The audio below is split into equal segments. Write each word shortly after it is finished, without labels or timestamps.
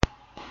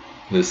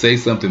The Say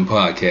Something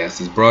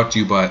podcast is brought to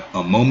you by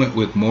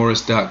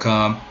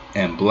amomentwithmorris.com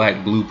and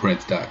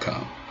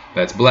blackblueprints.com.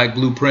 That's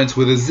blackblueprints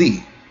with a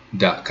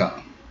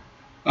Z.com.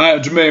 I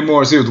am Jermaine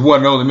Morris here with one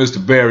and only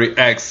Mr. Barry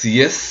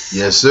Axius.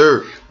 Yes,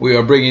 sir. We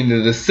are bringing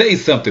you the Say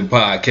Something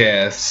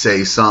podcast.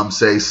 Say something,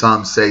 say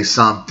something, say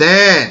something.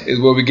 Is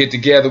where we get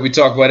together, we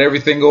talk about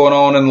everything going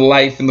on in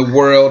life, in the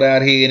world,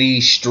 out here in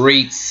these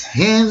streets.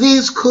 In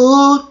these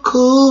cool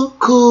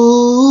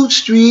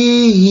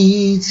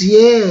streets,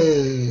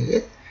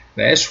 yeah.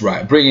 That's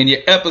right. Bringing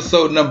you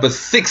episode number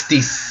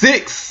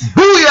 66.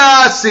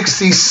 Booyah,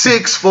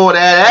 66 for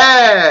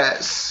that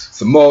ass.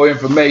 Some more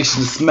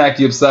information to smack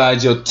you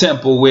upside your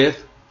temple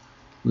with.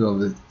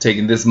 We're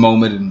taking this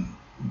moment in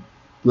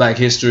Black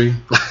History.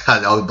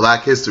 Oh,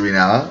 Black History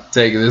now, huh?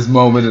 Taking this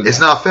moment in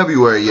it's not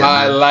February yet.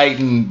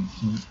 Highlighting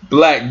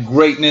Black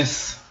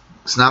greatness.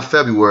 It's not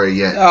February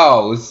yet.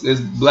 Oh,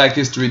 it's Black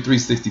History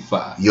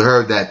 365. You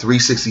heard that,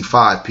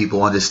 365.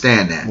 People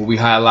understand that. Where we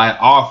highlight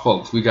our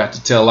folks. We got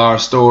to tell our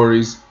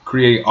stories,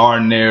 create our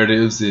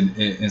narratives,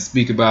 and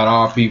speak about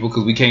our people,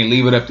 because we can't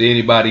leave it up to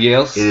anybody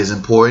else. It is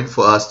important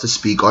for us to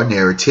speak our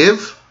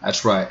narrative.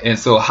 That's right. And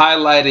so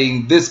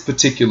highlighting this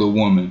particular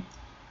woman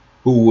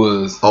who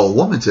was... Oh, a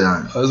woman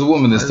tonight. It was a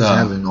woman this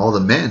time. Having all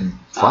the men,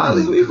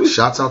 finally.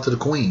 Shouts out to the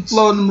queens.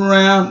 Floating them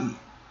around.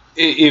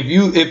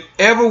 If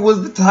ever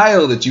was the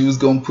title that you was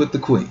going to put the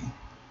queen,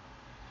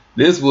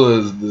 this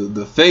was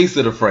the face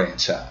of the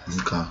franchise.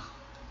 Okay.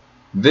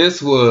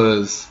 This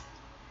was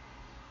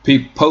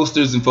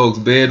posters in folks'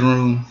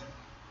 bedroom.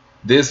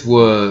 This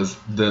was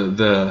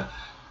the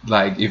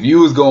like, if you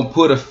was going to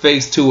put a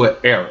face to an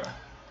era.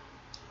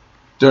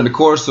 During the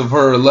course of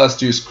her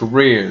illustrious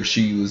career,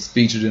 she was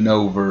featured in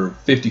over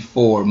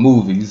 54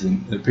 movies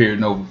and appeared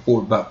in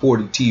about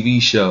 40 TV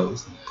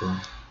shows. Okay.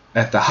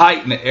 At the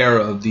height in the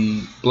era of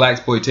the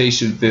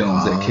blaxploitation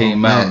films that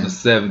came out in the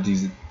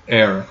 70s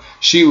era,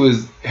 she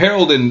was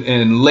heralded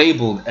and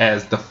labeled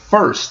as the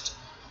first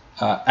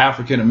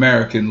African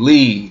American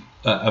lead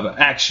of an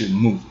action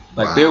movie.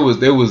 Like, there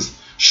was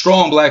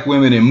strong black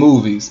women in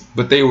movies,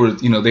 but they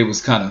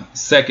was kind of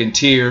second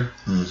tier.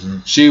 Mm-hmm.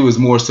 She was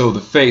more so the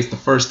face. The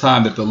first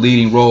time that the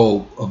leading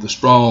role of the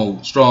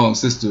strong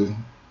sister,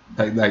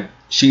 like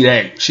she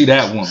that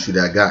woman, she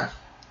that guy.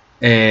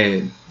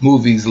 And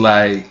movies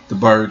like The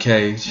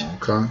Birdcage,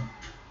 okay,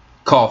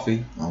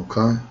 Coffee,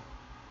 okay,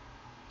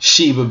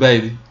 Sheba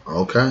Baby,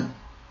 okay,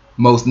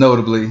 most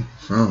notably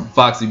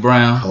Foxy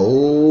Brown.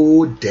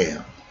 Oh damn!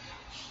 A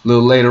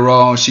little later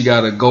on, she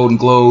got a Golden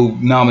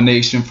Globe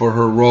nomination for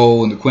her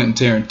role in the Quentin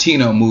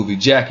Tarantino movie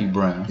Jackie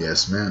Brown.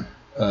 Yes, man.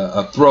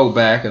 A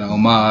throwback and an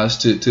homage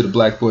to the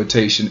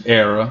blaxploitation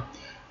era.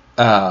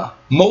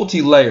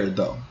 Multi-layered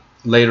though.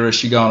 Later, as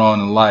she got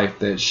on in life,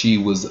 that she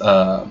was.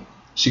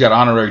 She got an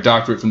honorary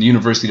doctorate from the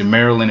University of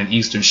Maryland and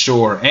Eastern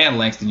Shore and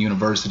Langston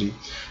University.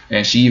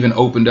 And she even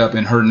opened up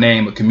in her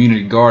name a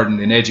community garden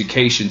and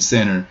education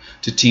center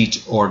to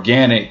teach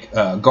organic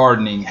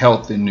gardening,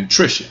 health, and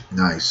nutrition.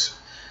 Nice.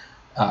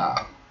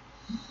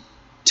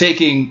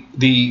 Taking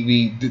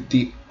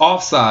the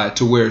offside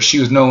to where she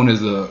was known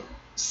as a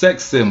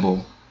sex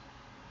symbol,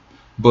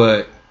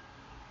 but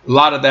a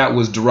lot of that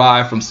was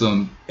derived from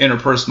some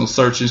interpersonal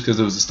searches, because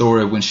there was a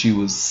story of when she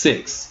was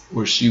 6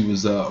 where she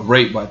was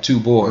raped by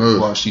 2 boys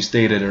while she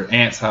stayed at her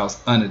aunt's house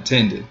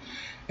unattended.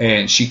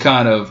 And she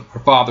her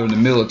father in the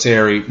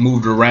military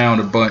moved her around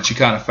a bunch. She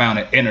kind of found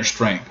an inner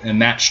strength,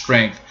 and that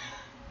strength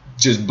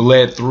just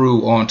bled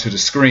through onto the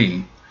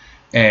screen.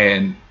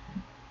 And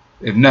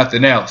if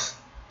nothing else,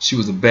 she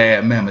was a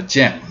bad mama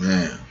jamma.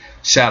 Man.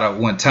 Shout out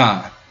one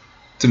time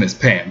to Miss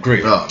Pam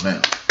Grier. Oh,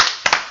 man.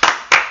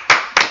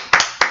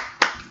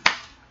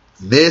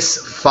 Miss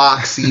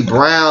Foxy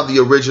Brown, the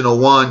original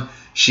one.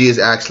 She is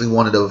actually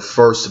one of the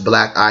first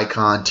Black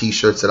Icon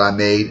t-shirts that I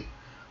made.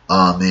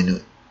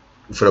 And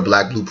for the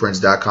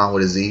blackblueprints.com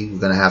with a Z, we're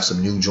going to have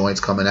some new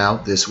joints coming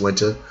out this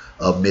winter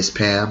of Miss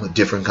Pam, a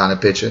different kind of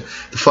picture.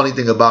 The funny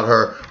thing about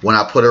her, when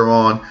I put her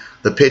on,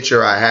 the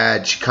picture I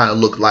had, she kind of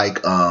looked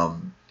like a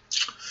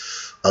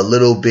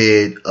little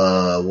bit,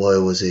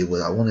 what was it?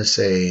 I want to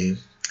say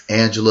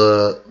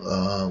Angela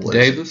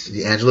Davis.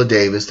 Angela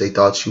Davis. They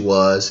thought she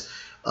was.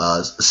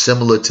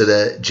 Similar to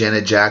the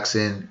Janet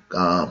Jackson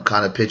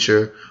kind of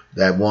picture,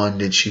 that one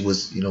that she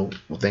was,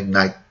 I think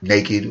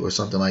naked or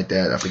something like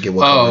that. I forget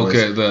what. Oh,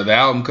 okay, the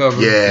album cover,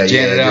 the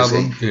Janet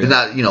album.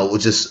 Not,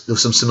 just there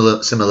was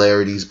some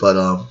similarities, but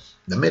I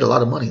made a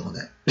lot of money on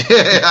that.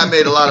 I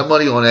made a lot of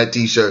money on that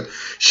T-shirt.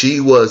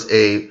 She was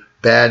a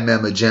bad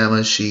mama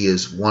jamma. She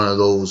is one of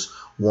those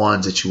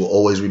ones that you will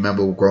always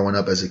remember growing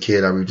up as a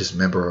kid. I just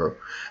remember her,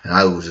 and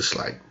I was just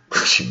like,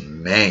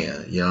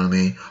 man, you know what I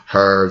mean?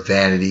 Her,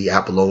 Vanity,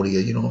 Apollonia,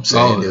 you know what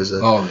I'm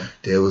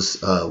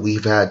saying?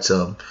 We've had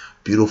some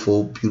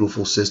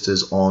beautiful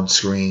sisters on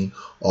screen,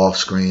 off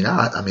screen.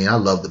 I mean, I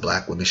love the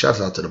black women. Shout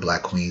out to the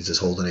black queens that's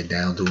holding it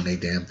down, doing their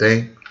damn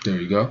thing. There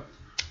you go.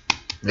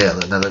 Yeah,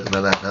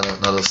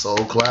 another soul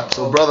clap.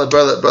 So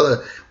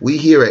brother, we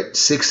here at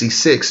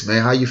 66,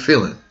 man. How you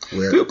feeling?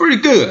 Feel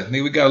pretty good. I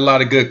think we got a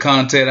lot of good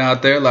content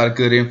out there, a lot of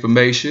good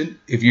information.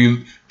 If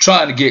you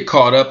trying to get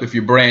caught up, if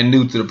you're brand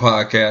new to the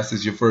podcast,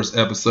 it's your first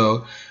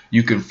episode,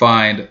 you can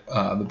find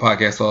the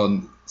podcast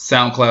on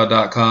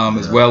SoundCloud.com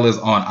as well as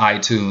on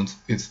iTunes.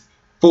 It's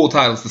full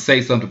title is The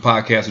Say Something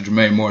Podcast with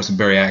Jermaine Morris and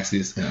Barry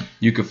Axius. Yeah.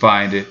 You can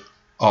find it.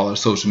 All our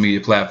social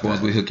media platforms.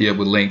 We hook you up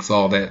with links,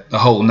 all that, the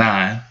whole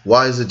nine.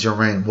 Why is it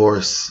Jermaine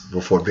Morris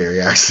before Barry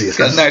Axius? It's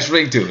got a nice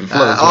ring to it. It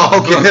flows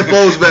well. Okay, it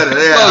flows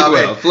better.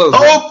 Yeah, flows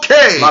well.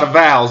 Okay. A lot of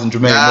vowels in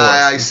Jermaine Morris.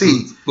 I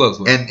see. Flows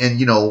well. And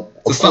you know,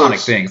 it's a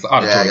sonic thing. It's an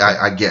auditory thing.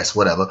 I guess,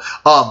 whatever.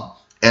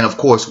 And of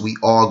course, we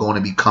are going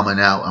to be coming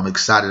out. I'm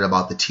excited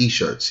about the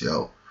T-shirts,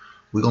 yo.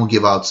 We're going to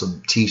give out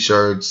some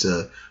T-shirts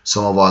to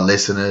some of our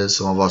listeners,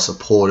 some of our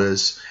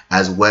supporters,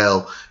 as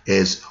well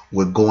as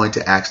we're going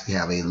to actually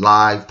have a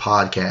live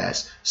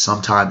podcast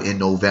sometime in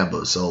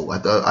November. So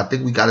I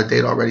think we got a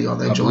date already on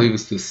that joint. I believe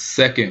it's the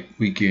second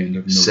weekend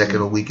of November.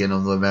 Second weekend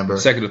of November.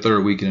 Second or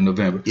third weekend in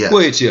November. Yeah.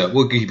 We'll hit you up.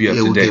 We'll keep you up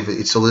to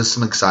date. So there's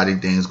some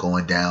exciting things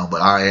going down,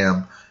 but I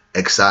am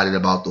excited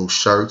about those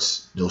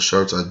shirts. Those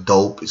shirts are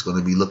dope. It's going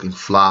to be looking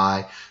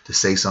fly. To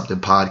Say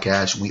Something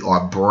Podcast. We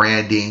are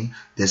branding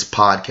this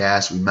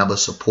podcast. Remember,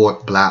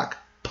 support Black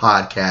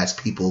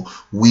podcast people.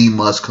 We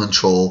must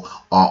control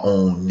our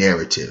own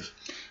narrative.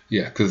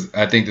 Yeah, because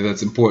I think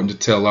that's important to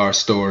tell our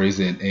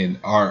stories and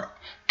our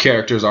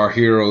characters, our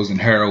heroes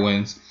and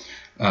heroines.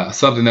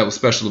 Something that was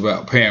special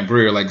about Pam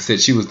Grier, like I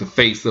said, she was the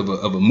face of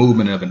a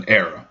movement, of an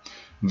era.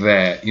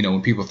 That, you know,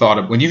 when people thought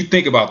of, when you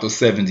think about those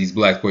 70s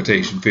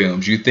blaxploitation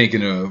films, you're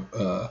thinking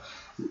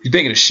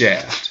of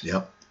Shaft.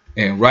 Yep.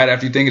 And right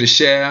after you think of the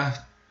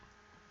Shaft,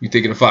 you're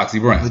thinking of Foxy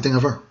Brown. You think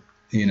of her.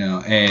 You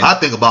know, and I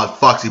think about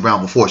Foxy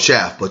Brown before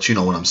Shaft, but you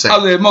know what I'm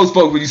saying. Most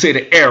folks, when you say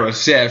the era,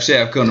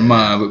 Shaft come to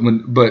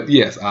mind. But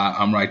yes,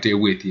 I'm right there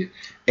with you.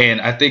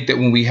 And I think that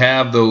when we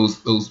have those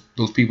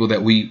people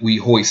that we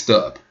hoist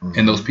up,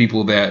 and those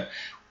people that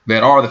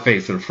are the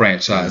face of the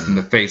franchise and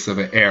the face of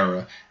an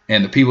era,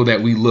 and the people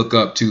that we look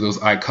up to, those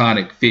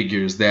iconic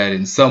figures that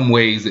in some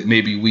ways that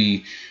maybe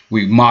we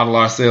model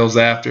ourselves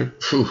after.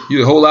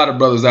 A whole lot of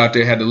brothers out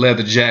there had the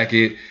leather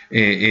jacket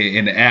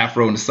and the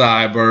afro and the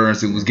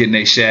sideburns and was getting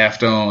their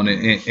shaft on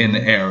in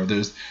the era.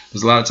 There's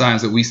a lot of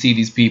times that we see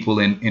these people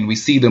and we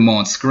see them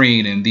on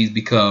screen, and these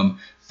become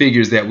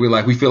figures that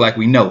we feel like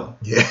we know them.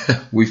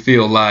 Yeah. We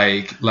feel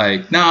like,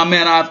 nah,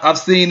 man, I've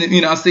seen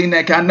it, I've seen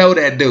that guy, I know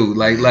that dude.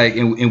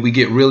 And we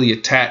get really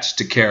attached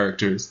to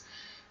characters.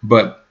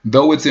 But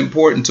though it's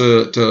important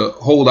to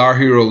hold our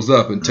heroes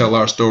up and tell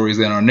our stories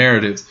and our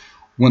narratives,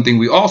 one thing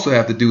we also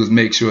have to do is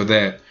make sure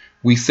that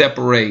we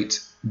separate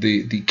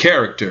the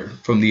character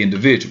from the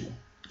individual.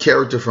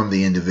 Character from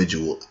the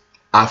individual.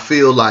 I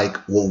feel like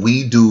what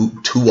we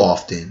do too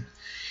often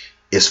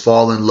is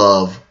fall in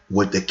love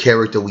with the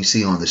character we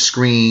see on the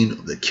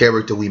screen, the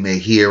character we may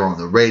hear on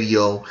the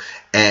radio,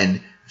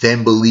 and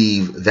then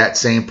believe that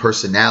same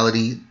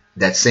personality,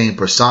 that same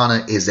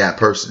persona is that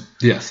person.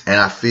 Yes. And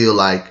I feel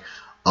like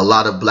a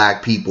lot of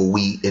black people,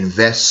 we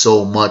invest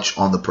so much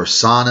on the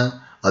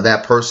persona of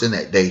that person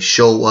that they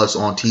show us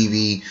on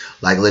TV.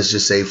 Like, let's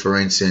just say, for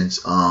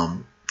instance,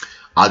 I'll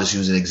just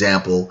use an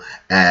example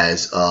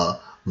as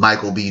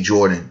Michael B.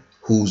 Jordan,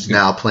 who's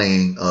now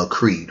playing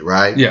Creed,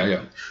 right?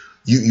 Yeah.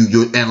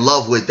 You're in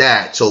love with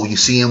that, so you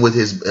see him with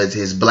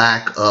his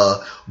black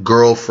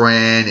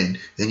girlfriend, and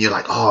then you're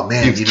like, oh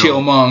man,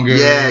 Killmonger.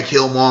 Yeah,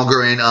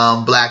 Killmonger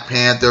and Black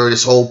Panther,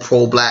 this whole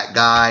pro-black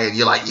guy, and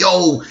you're like,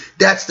 yo,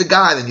 that's the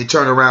guy. Then you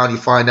turn around, you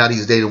find out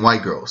he's dating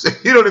white girls.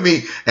 You know what I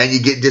mean? And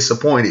you get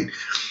disappointed.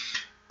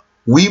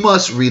 We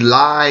must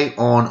rely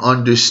on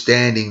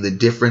understanding the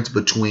difference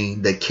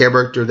between the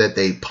character that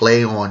they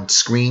play on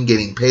screen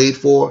getting paid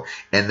for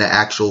and the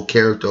actual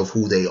character of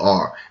who they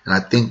are. And I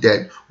think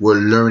that we're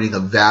learning a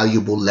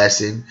valuable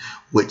lesson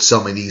with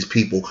some of these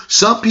people.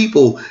 Some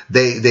people,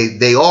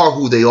 they are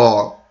who they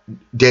are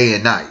day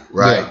and night,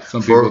 right? Yeah,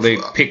 some people they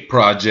pick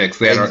projects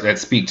that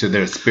speak to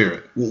their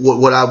spirit.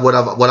 What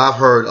I've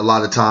heard a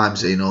lot of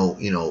times,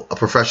 a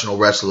professional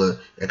wrestler,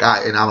 and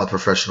I'm a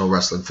professional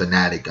wrestling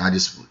fanatic.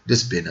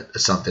 This been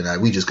something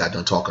that we just got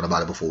done talking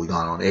about it before we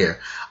got on air.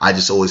 I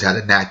just always had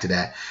a knack to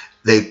that.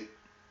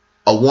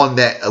 One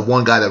guy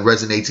that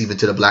resonates even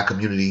to the black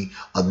community,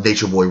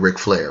 Nature Boy Ric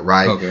Flair,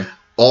 right? Okay.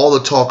 All the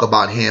talk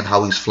about him,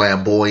 how he's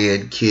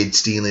flamboyant, kid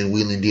stealing,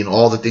 wheeling, dealing,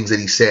 all the things that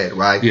he said,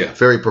 right? Yeah.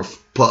 Very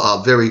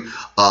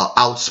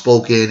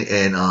outspoken,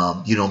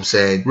 and you know what I'm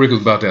saying. Rick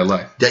was about that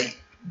life.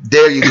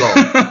 There you go.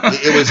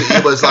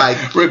 It was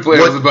like Ric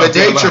Flair was about the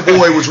Nature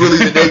Boy was really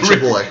the Nature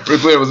Boy.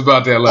 Ric Flair was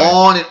about that life.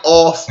 On and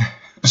off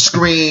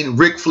screen,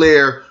 Ric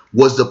Flair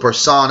was the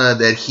persona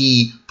that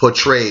he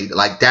portrayed.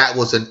 Like, that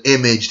was an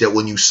image that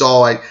when you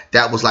saw it,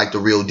 that was like the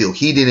real deal.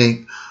 He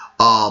didn't.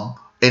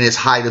 In his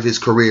height of his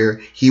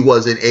career, he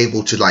wasn't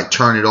able to like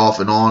turn it off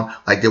and on.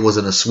 Like, there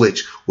wasn't a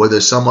switch. Where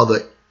there's some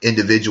other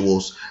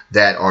individuals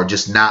that are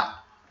just not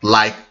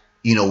like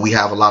we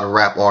have a lot of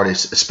rap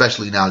artists,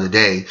 especially now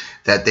today,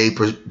 that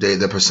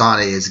the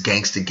persona is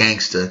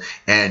gangsta,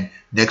 and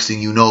next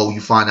thing you know,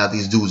 you find out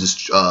these dudes is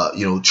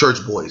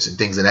church boys and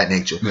things of that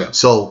nature. Yeah.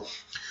 So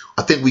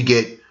I think we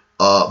get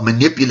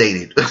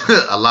manipulated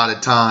a lot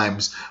of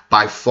times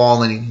by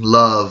falling in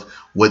love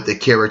with the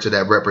character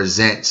that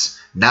represents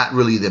not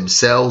really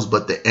themselves,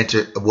 but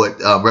what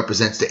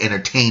represents the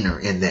entertainer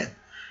in them.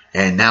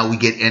 And now we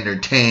get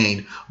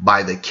entertained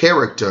by the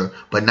character,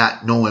 but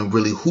not knowing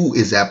really who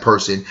is that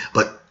person,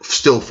 but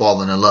still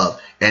falling in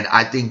love. And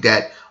I think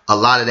that a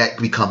lot of that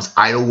becomes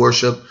idol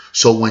worship.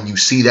 So when you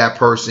see that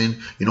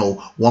person,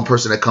 one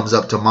person that comes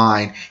up to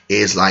mind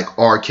is like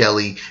R.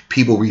 Kelly.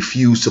 People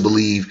refuse to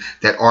believe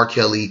that R.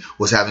 Kelly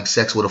was having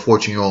sex with a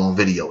 14-year-old on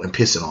video and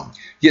pissing on him.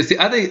 Yeah, see,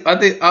 I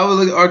think I would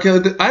look at R.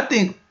 Kelly. I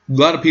think a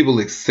lot of people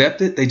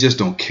accept it. They just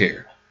don't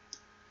care.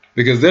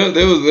 Because there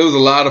was a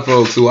lot of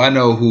folks who I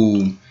know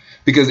who,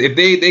 because if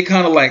they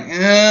kind of like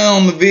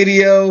on the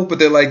video, but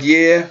they're like,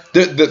 yeah,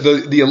 the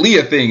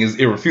Aaliyah thing is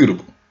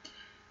irrefutable.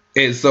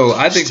 And so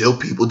I think still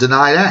people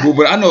deny that.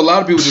 But I know a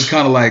lot of people just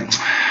kind of like,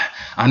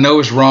 I know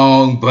it's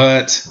wrong,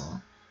 but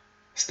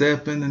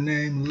step in the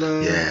name of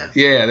love.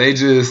 Yeah, they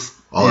just.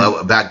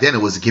 Back then it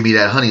was give me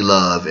that honey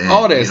love and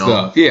all that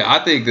stuff. Yeah,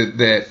 I think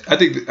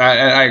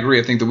I agree.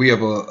 I think that we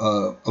have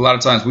a lot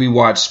of times we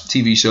watch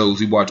TV shows,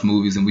 we watch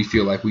movies, and we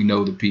feel like we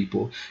know the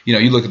people. You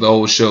look at the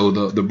old show,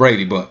 the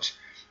Brady Bunch,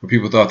 where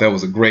people thought that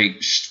was a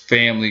great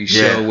family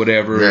show,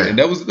 whatever. Yeah. And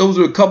those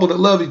were a couple that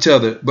loved each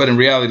other, but in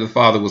reality, the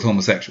father was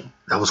homosexual.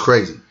 That was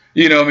crazy.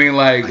 You know what I mean?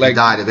 Like he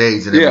died of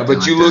AIDS and everything. Yeah,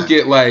 but you look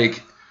at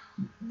like,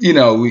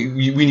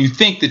 when you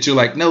think that you're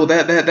like, no,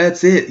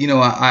 that's it.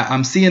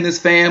 I'm seeing this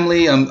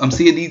family. I'm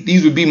seeing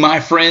these would be my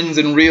friends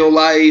in real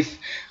life.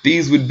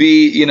 These would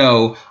be,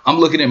 I'm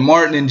looking at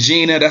Martin and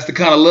Gina. That's the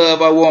kind of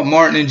love I want,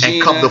 Martin and Gina.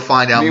 And come to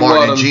find out,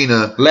 Martin and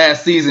Gina.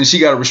 Last season, she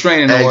got a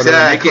restraining order.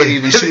 And they can't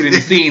even shoot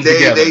any scenes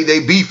together.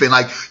 They beefing.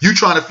 Like, you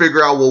trying to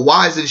figure out, well,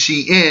 why isn't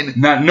she in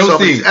no some of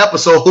these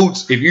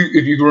episodes? If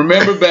you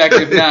remember back,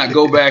 if not,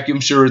 go back. I'm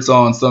sure it's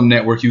on some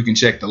network. You can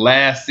check the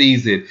last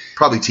season.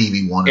 Probably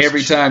TV One.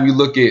 Every time you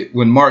look at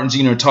when Martin and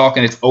Gina are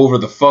talking, it's over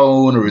the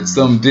phone or it's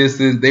some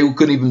distance. They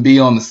couldn't even be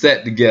on the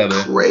set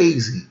together.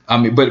 Crazy. I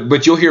mean,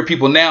 but you'll hear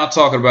people now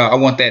talking about, I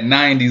want that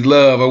 90s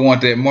love. I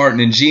want that Martin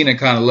and Gina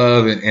kind of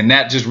love. And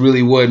that just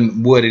really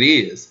wasn't what it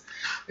is.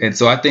 And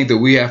so I think that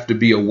we have to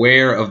be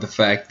aware of the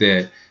fact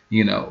that,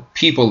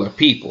 people are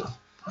people.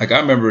 Like I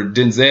remember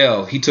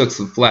Denzel, he took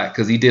some flack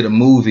because he did a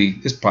movie,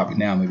 it's probably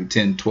now maybe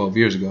 10, 12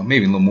 years ago,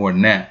 maybe a little more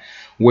than that,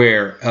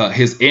 where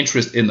his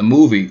interest in the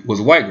movie was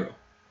a white girl.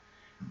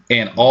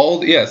 And the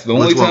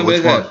only time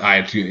that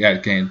happened, I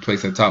can't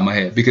place it at the top of my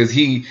head, because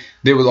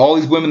there was all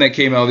these women that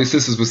came out, these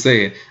sisters were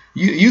saying,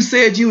 you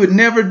said you would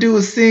never do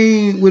a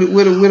scene with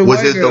a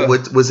white girl.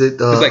 Was it?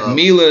 It's like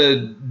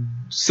Mila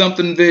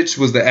Somethingvich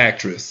was the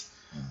actress.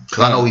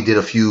 Because I know he did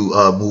a few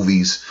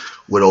movies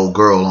with old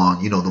girl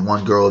on. The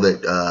one girl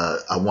that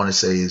I want to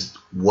say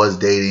was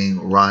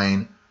dating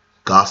Ryan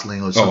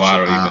Gosling or something. Oh,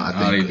 I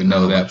don't even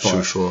know that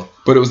part. Sure.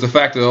 But it was the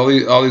fact that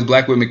all these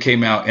black women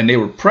came out and they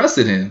were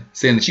pressing him,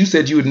 saying that you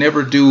said you would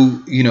never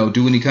do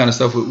any kind of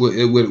stuff with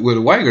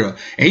a white girl.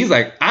 And he's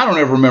like, I don't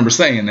ever remember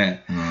saying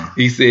that.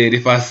 He said,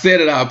 if I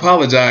said it, I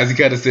apologize. He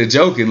kind of said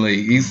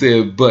jokingly. He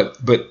said, but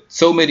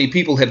so many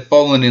people had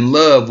fallen in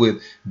love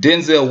with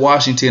Denzel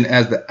Washington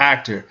as the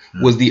actor,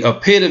 was the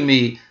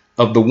epitome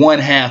of the one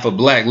half of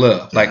black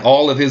love. Like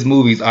all of his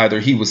movies, either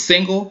he was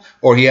single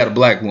or he had a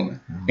black woman.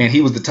 And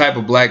he was the type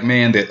of black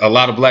man that a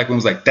lot of black women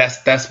was like,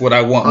 that's what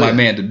I want my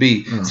man to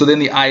be. So then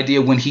the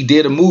idea when he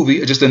did a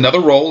movie, just another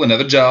role,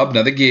 another job,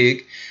 another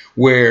gig,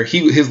 where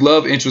his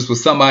love interest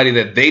was somebody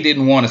that they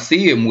didn't want to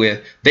see him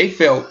with, they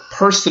felt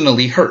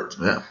personally hurt.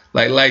 Yeah.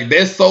 Like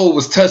their soul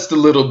was touched a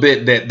little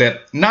bit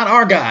that not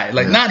our guy,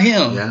 not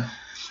him.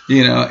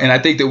 Yeah. And I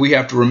think that we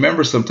have to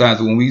remember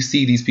sometimes when we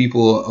see these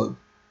people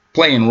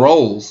playing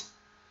roles,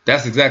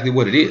 that's exactly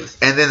what it is.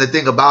 And then the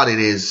thing about it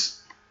is,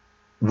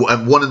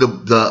 one of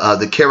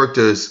the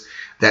characters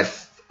that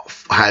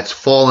has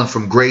fallen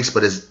from grace,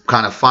 but has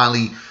kind of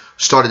finally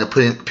started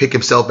to pick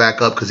himself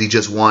back up because he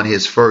just won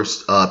his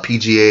first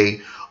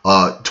PGA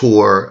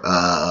Tour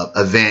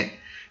event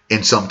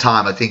in some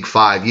time. I think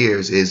 5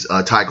 years is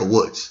Tiger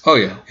Woods. Oh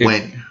yeah.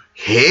 When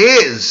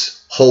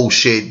his whole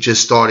shit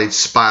just started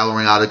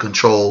spiraling out of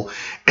control,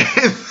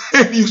 and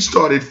then you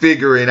started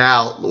figuring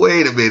out,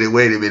 wait a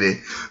minute,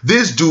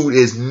 this dude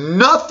is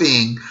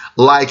nothing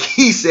like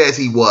he says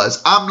he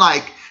was. I'm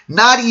like,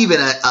 not even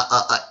an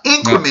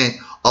increment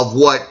of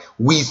what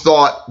we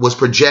thought was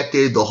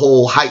projected, the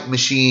whole hype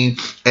machine.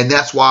 And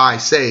that's why I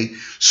say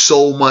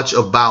so much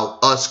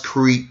about us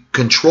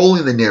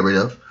controlling the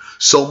narrative,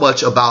 so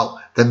much about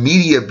the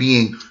media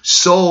being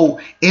so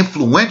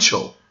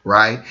influential,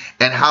 right?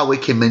 And how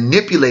it can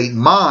manipulate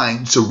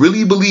minds to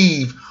really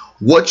believe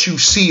what you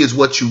see is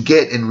what you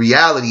get. In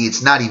reality,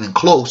 it's not even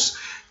close.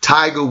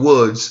 Tiger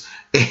Woods,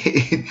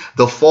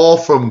 the fall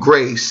from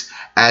grace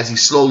as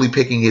he's slowly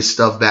picking his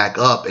stuff back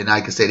up. And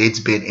like I said, it's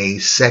been a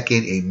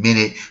second, a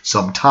minute,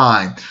 some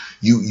time.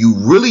 you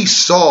really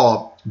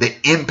saw the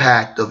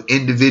impact of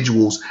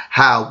individuals,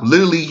 how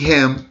literally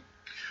him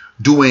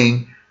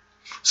doing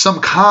some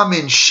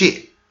common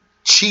shit,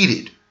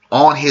 cheated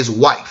on his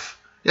wife.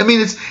 I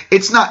mean,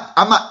 it's not,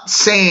 I'm not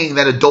saying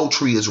that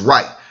adultery is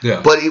right,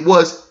 but it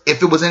was,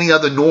 if it was any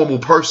other normal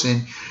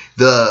person,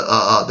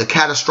 the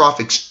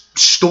catastrophic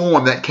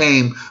storm that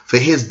came for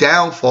his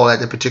downfall at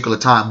that particular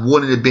time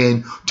wouldn't have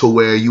been to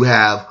where you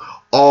have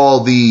all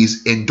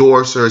these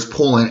endorsers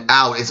pulling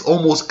out. It's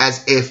almost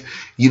as if,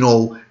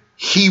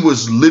 he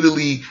was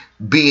literally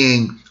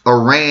being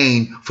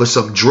arraigned for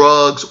some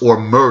drugs or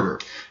murder.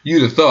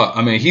 You'd have thought.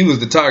 I mean, he was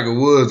the Tiger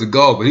Woods of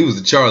golf, but he was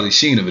the Charlie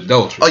Sheen of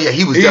adultery. Oh yeah,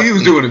 he was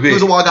doing it big. He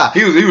was a wild guy.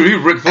 He was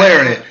Ric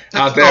Flairing it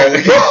out there.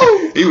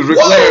 He was Ric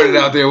Flairing it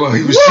out there while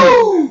he was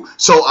shooting.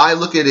 So I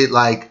look at it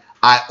like,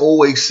 I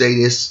always say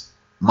this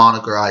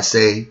moniker. I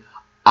say,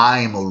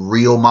 I am a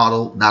real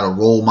model, not a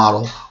role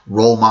model.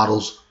 Role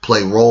models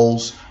play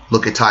roles.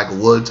 Look at Tiger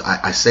Woods.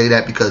 I say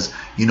that because,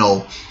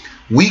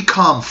 we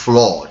come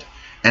flawed.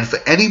 And for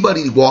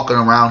anybody walking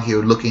around here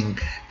looking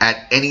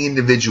at any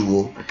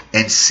individual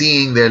and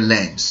seeing their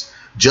lens,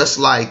 just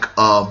like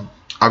I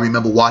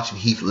remember watching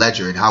Heath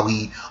Ledger and how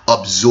he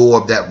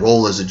absorbed that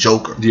role as a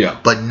Joker,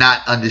 but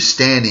not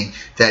understanding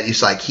that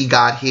it's like he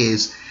got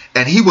his,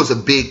 and he was a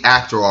big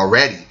actor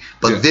already,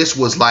 but this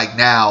was like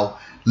now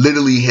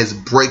literally his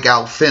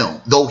breakout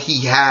film. Though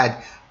he had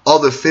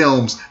other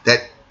films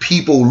that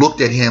people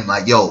looked at him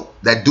like, yo,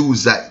 that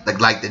dude's like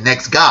the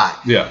next guy.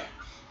 Yeah.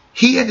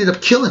 He ended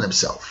up killing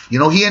himself.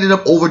 He ended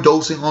up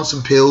overdosing on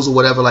some pills or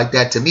whatever like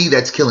that. To me,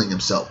 that's killing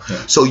himself.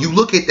 Yeah. So you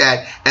look at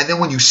that, and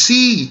then when you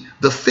see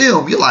the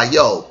film, you're like,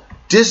 yo,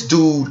 this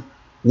dude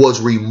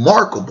was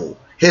remarkable.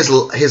 His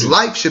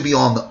life should be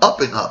on the up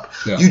and up.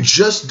 Yeah. You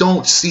just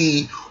don't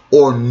see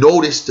or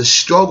notice the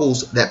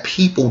struggles that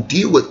people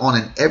deal with on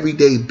an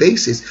everyday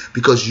basis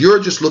because you're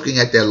just looking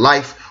at their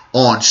life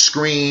on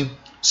screen.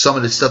 Some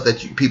of the stuff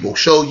that people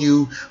show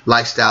you,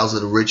 lifestyles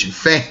of the rich and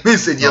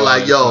famous, and you're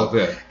like, yo,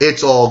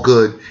 it's all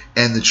good.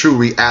 And the true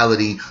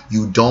reality,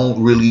 you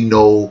don't really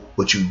know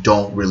what you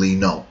don't really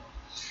know.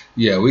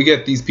 Yeah, we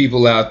get these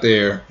people out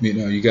there,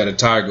 you got a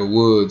Tiger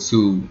Woods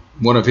who,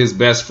 one of his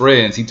best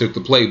friends, he took the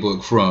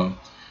playbook from,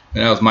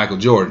 and that was Michael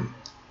Jordan.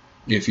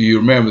 If you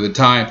remember the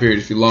time period,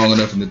 if you're long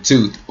enough in the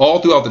tooth, all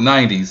throughout the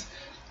 90s,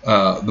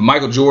 the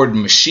Michael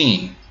Jordan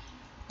machine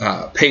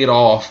paid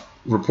off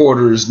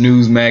reporters,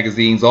 news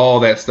magazines, all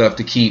that stuff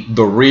to keep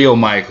the real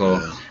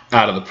Michael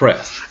out of the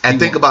press. And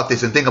think about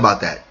this and think about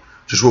that.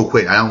 Just real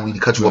quick. I don't mean to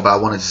cut you off, but I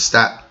wanted to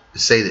stop to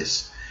say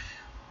this.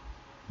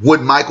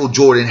 Would Michael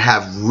Jordan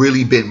have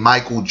really been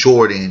Michael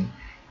Jordan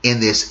in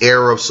this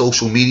era of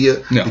social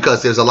media? No.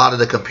 Because there's a lot of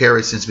the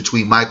comparisons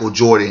between Michael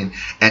Jordan,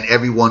 and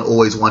everyone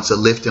always wants to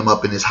lift him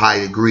up in his high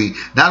degree,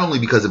 not only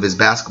because of his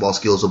basketball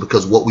skills, but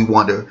because what we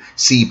want to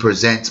see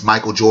presents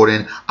Michael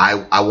Jordan.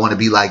 I want to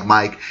be like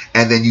Mike.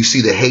 And then you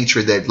see the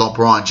hatred that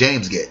LeBron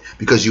James get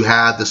because you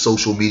have the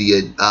social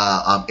media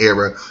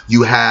era.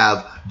 You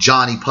have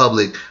Johnny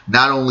Public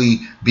not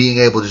only being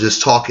able to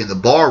just talk in the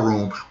bar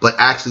room, but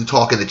actually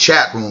talk in the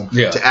chat room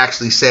to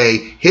actually say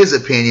his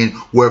opinion,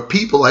 where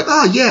people are like,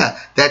 oh yeah,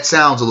 that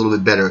sounds a little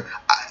bit better.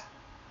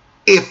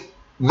 If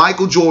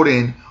Michael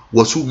Jordan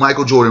was who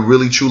Michael Jordan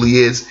really truly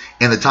is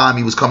in the time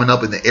he was coming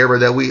up in the era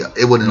that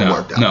it wouldn't have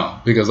worked out. No,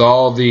 because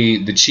all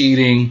the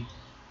cheating,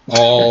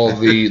 all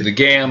the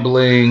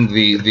gambling,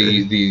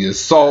 the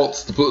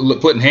assaults, the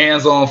putting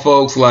hands on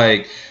folks,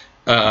 like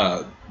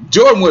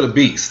Jordan was a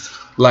beast.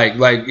 Like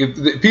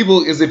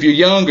if you're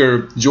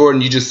younger,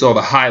 Jordan, you just saw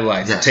the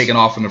highlights, taking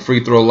off from the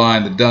free throw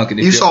line, the dunk. And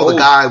you saw the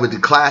guy with the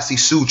classy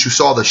suit. You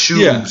saw the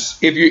shoes.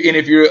 Yeah.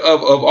 If you're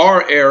of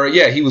our era,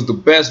 he was the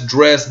best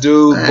dressed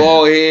dude,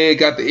 bald head,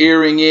 got the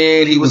earring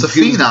in. He was a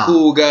phenom. He was a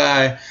cool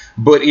guy.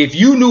 But if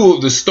you knew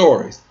of the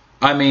stories,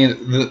 I mean,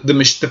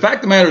 the fact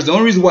of the matter is, the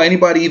only reason why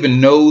anybody even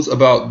knows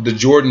about the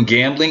Jordan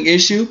gambling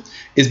issue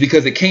is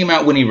because it came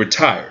out when he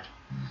retired.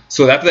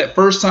 So after that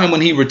first time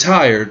when he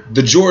retired,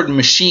 the Jordan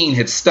machine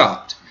had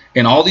stopped.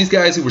 And all these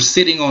guys who were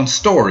sitting on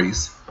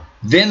stories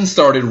then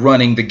started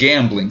running the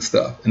gambling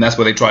stuff. And that's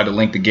why they tried to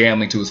link the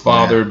gambling to his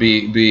father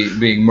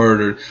being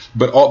murdered.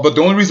 But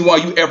the only reason why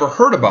you ever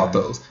heard about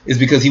those is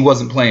because he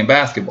wasn't playing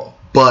basketball.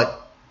 But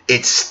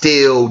it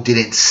still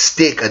didn't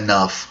stick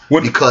enough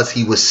because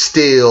he was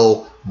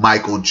still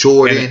Michael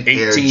Jordan,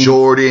 Air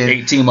Jordan.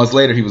 18 months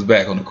later, he was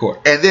back on the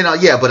court. And then,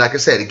 but like I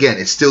said, again,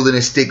 it still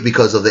didn't stick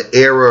because of the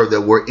era that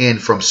we're in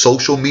from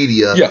social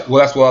media. Yeah,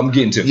 well, that's what I'm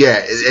getting to. Yeah,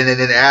 and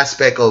then an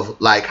aspect of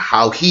like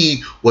how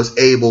he was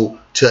able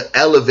to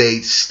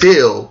elevate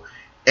still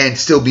and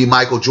still be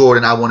Michael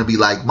Jordan. I want to be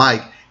like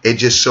Mike. It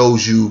just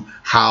shows you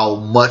how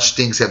much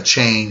things have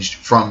changed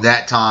from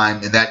that time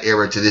and that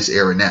era to this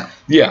era now.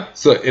 Yeah,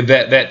 so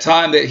that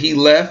time that he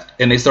left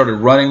and they started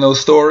running those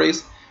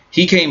stories,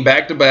 he came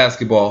back to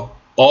basketball.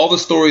 All the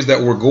stories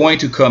that were going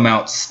to come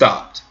out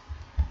stopped.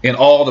 And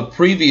all the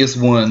previous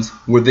ones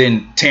were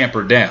then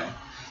tampered down.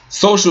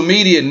 Social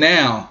media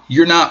now,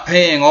 you're not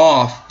paying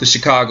off the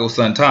Chicago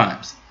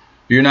Sun-Times.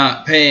 You're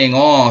not paying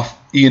off,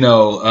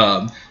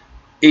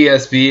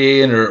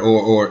 ESPN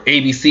or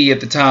ABC at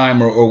the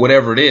time or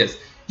whatever it is.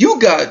 You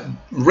got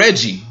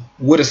Reggie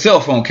with a cell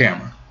phone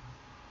camera.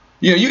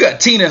 You got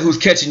Tina who's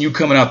catching you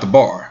coming out the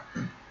bar.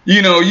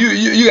 You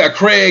got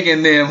Craig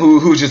and them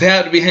who just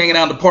happened to be hanging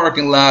out in the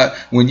parking lot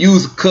when you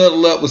was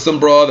cuddled up with some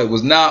broad that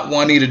was not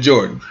Juanita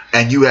Jordan.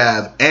 And you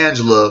have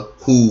Angela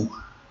who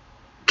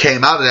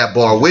came out of that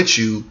bar with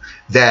you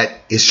that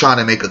is trying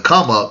to make a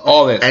come up.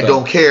 All that and stuff.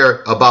 Don't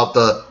care about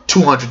the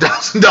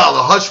 $200,000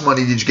 hush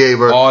money that you gave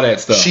her. All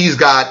that stuff. She's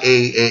got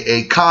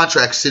a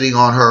contract sitting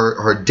on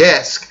her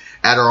desk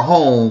at her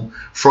home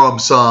from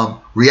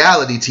some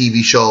reality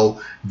TV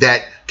show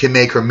that can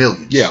make her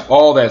millions. Yeah,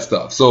 all that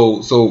stuff.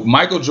 So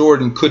Michael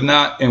Jordan could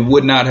not and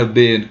would not have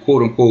been,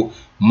 quote unquote,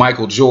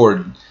 Michael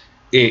Jordan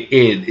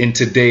in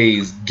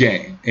today's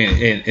game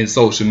and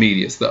social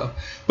media stuff.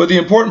 But the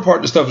important part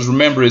of the stuff is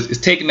remember is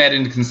taking that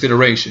into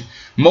consideration.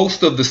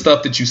 Most of the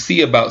stuff that you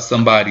see about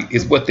somebody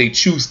is what they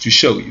choose to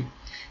show you.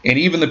 And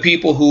even the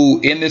people who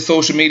in this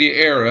social media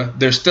era,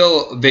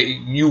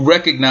 you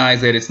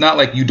recognize that it's not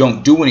like you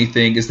don't do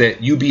anything, it's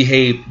that you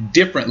behave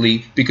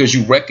differently because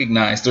you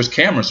recognize there's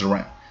cameras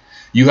around.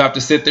 You have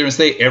to sit there and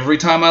say, every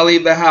time I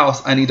leave the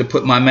house, I need to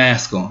put my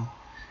mask on.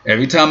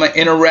 Every time I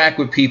interact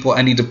with people,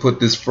 I need to put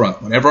this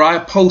front. Whenever I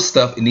post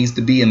stuff, it needs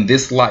to be in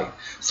this light.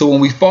 So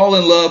when we fall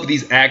in love with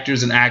these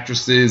actors and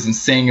actresses and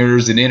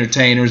singers and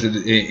entertainers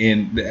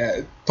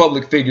and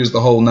public figures,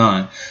 the whole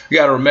nine, you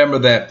got to remember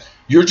that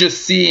you're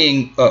just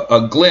seeing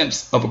a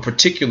glimpse of a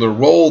particular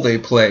role they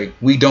play.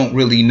 We don't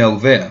really know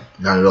them.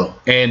 Not at all.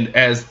 And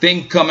as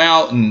things come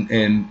out,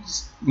 and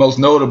most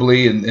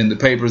notably in the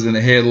papers and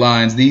the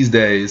headlines these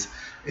days,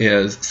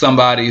 is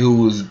somebody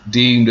who was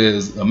deemed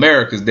as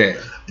America's dad.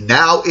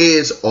 Now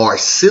is our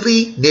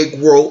silly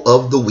Negro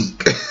of the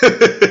week.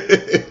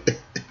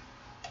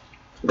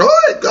 Go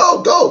ahead,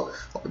 go.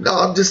 No,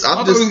 I'm just.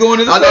 Going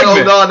to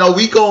no.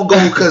 We gonna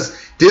go because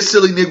this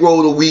silly Negro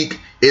of the week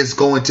is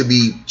going to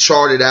be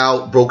charted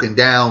out, broken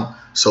down.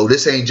 So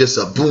this ain't just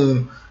a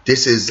boom.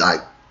 This is like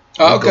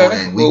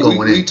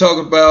we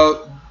talk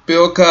about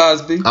Bill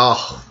Cosby,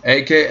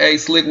 aka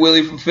Slick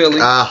Willie from Philly,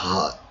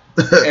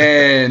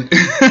 and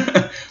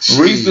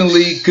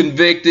recently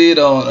convicted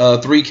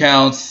on 3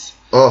 counts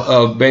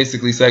of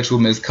basically sexual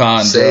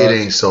misconduct. Say it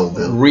ain't so,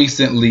 Bill.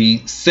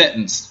 Recently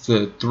sentenced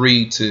to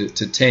 3 to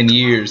 10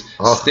 years.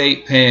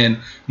 State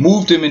pen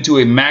moved him into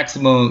a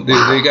maximum. They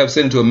got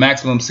sent into a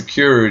maximum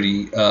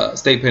security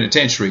state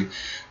penitentiary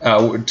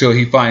until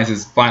he finds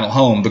his final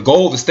home. The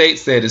goal, the state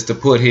said, is to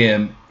put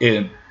him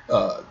in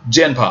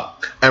Gen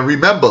Pop. And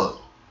remember,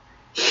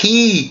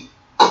 he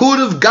could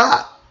have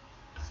got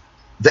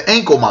the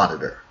ankle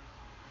monitor.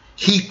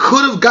 He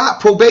could have got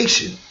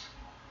probation.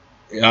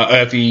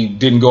 If he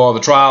didn't go all the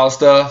trial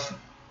stuff?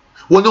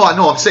 Well, no, I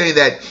know. I'm saying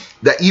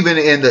that even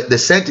in the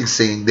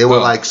sentencing, there were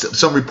like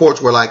some reports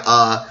were like,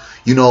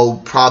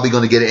 probably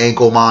going to get an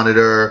ankle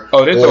monitor.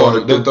 Oh, they're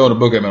throwing the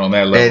book at him on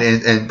that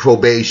level. And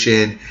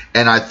probation.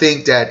 And I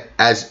think that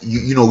as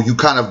you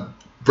kind of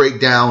break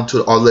down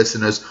to our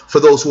listeners, for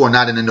those who are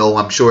not in the know,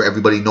 I'm sure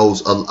everybody knows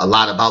a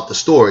lot about the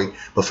story.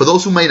 But for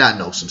those who may not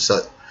know some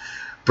stuff,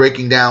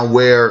 breaking down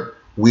where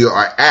we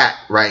are at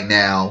right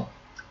now,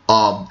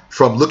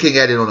 from looking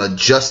at it on a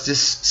justice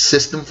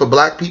system for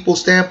black people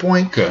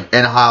standpoint,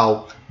 and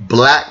how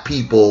black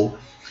people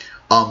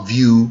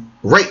view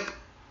rape,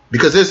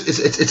 because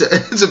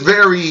it's a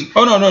very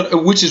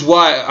which is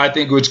why I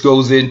think which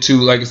goes into,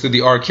 like I said,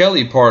 the R.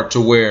 Kelly part,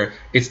 to where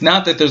it's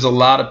not that there's a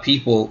lot of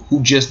people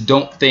who just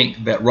don't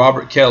think that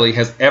Robert Kelly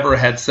has ever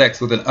had sex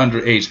with an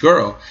underage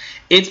girl.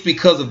 It's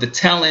because of the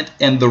talent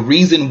and the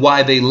reason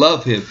why they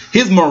love him.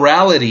 His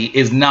morality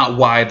is not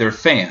why they're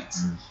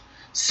fans.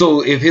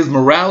 So if his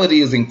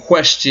morality is in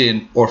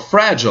question or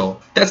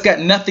fragile, that's got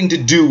nothing to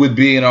do with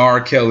being an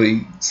R.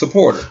 Kelly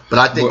supporter. But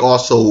I think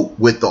also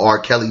with the R.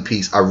 Kelly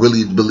piece, I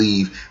really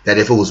believe that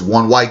if it was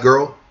one white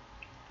girl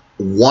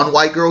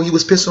he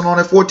was pissing on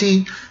at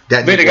 14,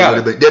 that they'd have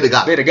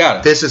got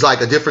it. This is like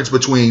a difference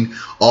between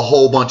a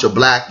whole bunch of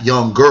black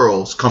young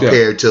girls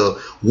compared to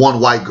one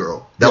white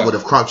girl that would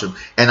have crunched him.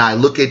 And I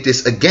look at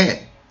this again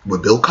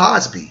with Bill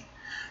Cosby.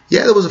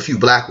 Yeah, there was a few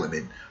black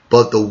women,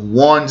 but the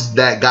ones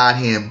that got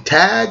him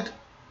tagged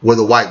were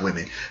the white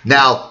women.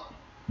 Now,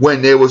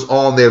 when there was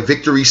on their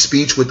victory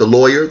speech with the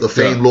lawyer, the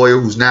famed lawyer,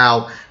 who's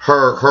now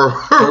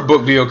her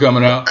book deal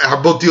coming out.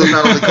 Her book deal is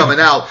not only coming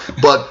out,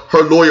 but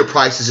her lawyer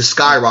prices just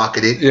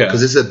skyrocketed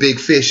because it's a big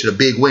fish and a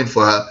big win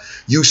for her.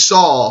 You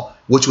saw,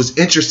 which was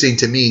interesting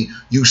to me,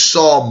 you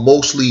saw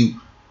mostly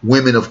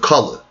women of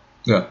color.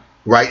 Yeah.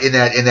 Right, in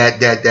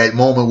that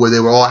moment where they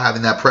were all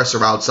having that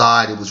presser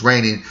outside, it was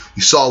raining.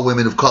 You saw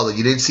women of color.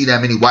 You didn't see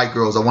that many white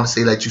girls. I want to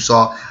say that you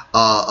saw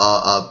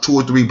 2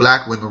 or 3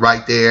 black women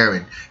right there,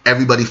 and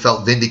everybody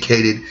felt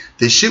vindicated.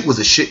 This shit was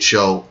a shit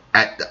show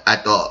at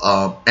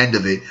the end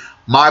of it.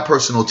 My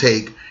personal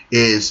take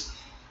is,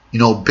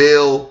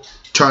 Bill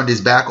turned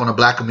his back on the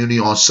black community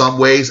on some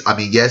ways. I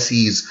mean, yes,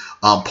 he's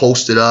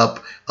posted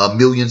up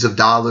millions of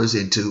dollars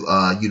into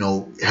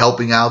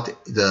helping out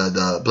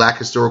the black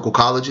historical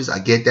colleges. I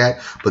get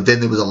that, but then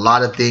there was a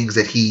lot of things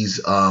that he's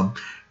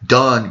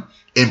done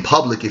in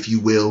public, if you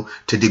will,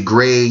 to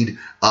degrade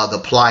the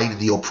plight and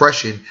the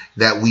oppression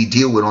that we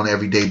deal with on an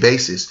everyday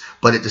basis.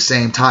 But at the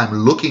same time,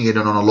 looking at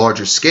it on a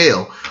larger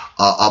scale,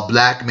 a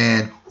black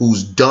man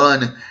who's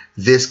done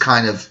this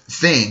kind of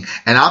thing.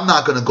 And I'm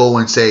not going to go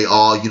and say,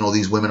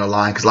 these women are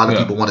lying, because a lot of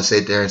people want to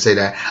sit there and say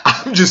that.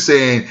 I'm just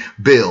saying,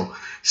 Bill,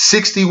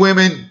 60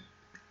 women,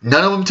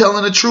 none of them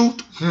telling the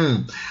truth.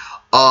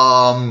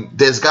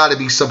 There's got to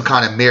be some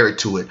kind of merit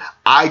to it.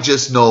 I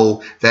just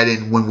know that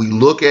when we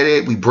look at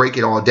it, we break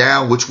it all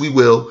down, which we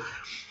will.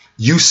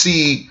 You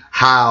see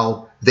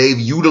how they've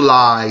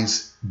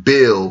utilized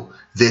Bill,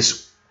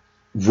 this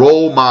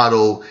role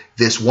model,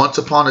 this once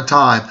upon a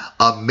time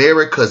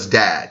America's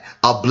dad,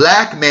 a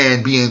black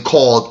man being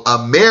called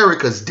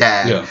America's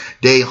dad. Yeah.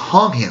 They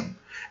hung him.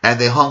 And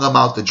they hung him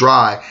out to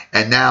dry.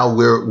 And now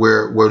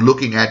we're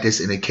looking at this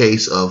in a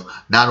case of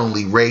not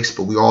only race,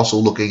 but we're also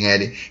looking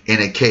at it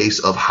in a case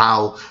of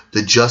how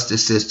the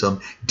justice system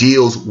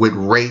deals with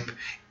rape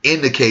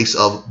in the case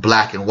of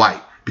black and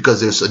white. Because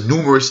there's a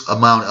numerous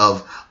amount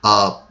of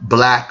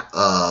black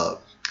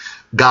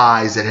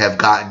guys that have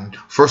gotten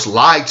first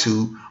lied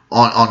to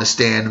on the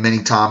stand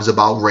many times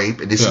about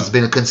rape. And this has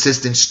been a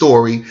consistent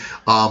story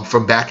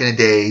from back in the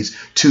days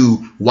to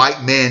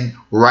white men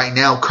right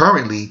now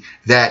currently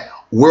that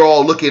we're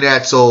all looking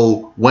at,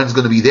 so when's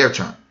going to be their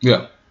turn?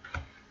 Yeah.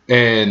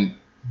 And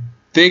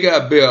they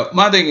got Bill.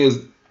 My thing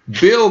is,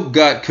 Bill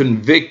got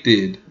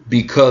convicted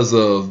because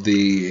of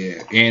the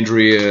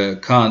Andrea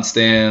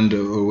Constand,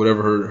 or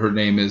whatever her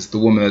name is, the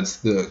woman that's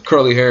the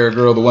curly hair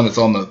girl, the one that's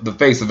on the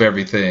face of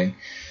everything.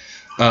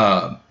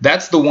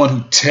 That's the one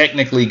who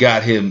technically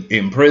got him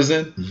in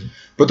prison. Mm-hmm.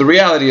 But the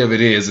reality of it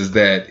is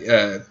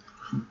that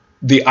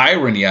the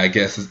irony, I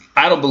guess, is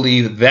I don't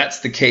believe that's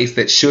the case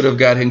that should have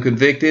got him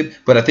convicted,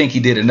 but I think he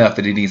did enough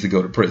that he needs to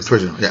go to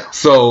prison. Yeah.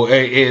 So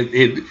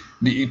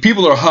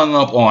people are hung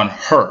up on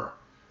her.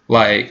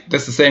 Like,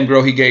 that's the same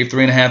girl he gave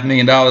 $3.5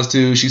 million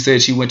to. She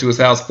said she went to his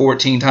house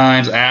 14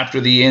 times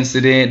after the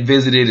incident,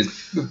 visited his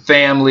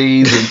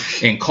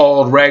families and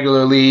called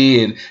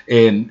regularly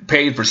and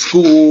paid for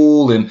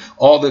school and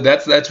all that.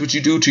 That's what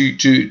you do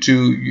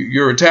to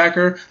your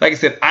attacker. Like I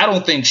said, I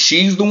don't think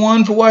she's the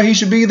one for why he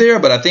should be there,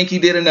 but I think he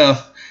did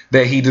enough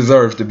that he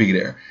deserves to be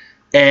there.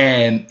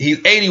 And he's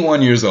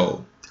 81 years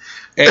old.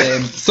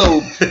 And so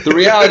the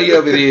reality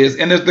of it is,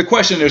 and the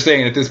question they're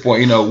saying at this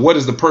point, what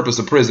is the purpose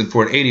of prison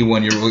for an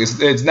 81-year-old?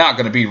 It's not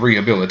going to be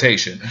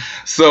rehabilitation.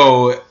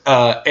 So,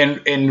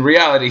 in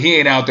reality, he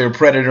ain't out there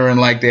predatoring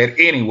like that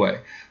anyway.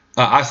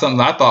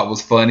 Something I thought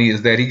was funny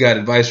is that he got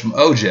advice from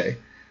OJ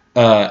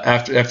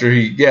after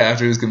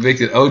he was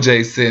convicted.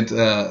 OJ sent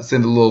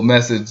a little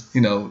message,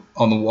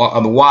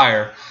 on the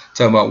wire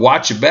talking about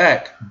watch your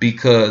back,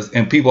 because,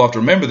 and people have to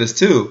remember this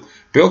too.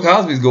 Bill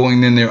Cosby's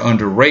going in there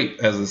under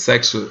rape as a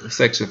sex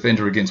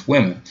offender against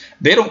women.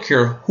 They don't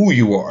care who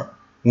you are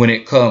when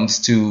it comes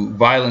to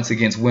violence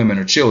against women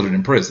or children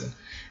in prison.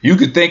 You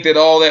could think that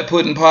all that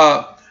pudding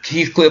pop,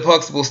 Heathcliff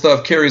Huxtable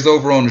stuff carries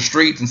over on the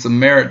streets and some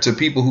merit to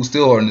people who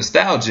still are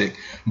nostalgic,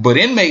 but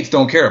inmates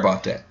don't care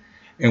about that.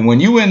 And when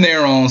you in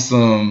there on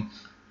some,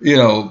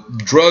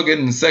 drugging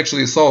and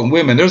sexually assaulting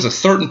women, there's a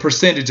certain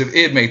percentage of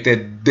inmate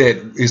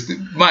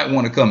that might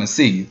want to come and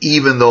see you.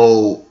 Even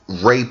though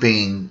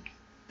raping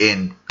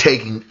and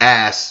taking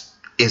ass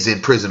is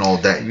in prison all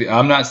day.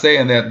 I'm not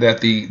saying that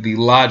the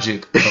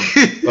logic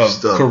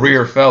of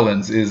career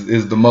felons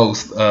is the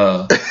most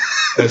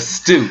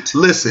astute.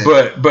 Listen,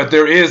 but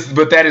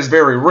that is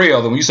very real.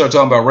 And when you start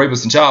talking about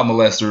rapists and child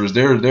molesters,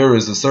 there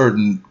is a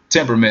certain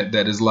temperament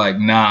that is like,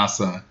 nah,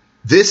 son.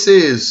 This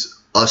is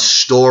a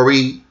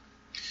story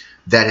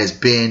that has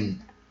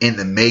been in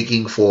the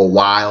making for a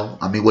while.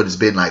 I mean, what it's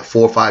been like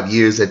 4 or 5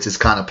 years that it's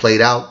kind of played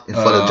out in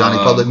front of Johnny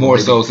Public. More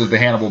so since the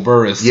Hannibal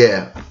Buress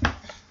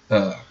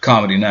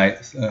comedy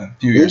night a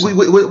few years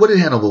ago. What did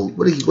Hannibal?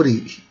 What did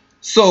he?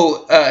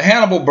 So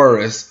Hannibal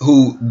Buress,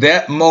 who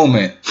that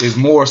moment is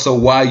more so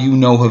why you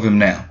know of him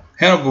now.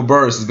 Hannibal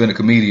Buress has been a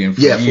comedian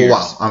for years. For a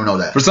while. I know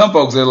that. For some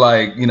folks, they're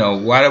like,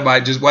 why did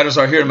I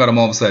start hearing about him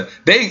all of a sudden?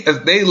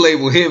 They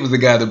label him as the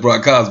guy that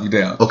brought Cosby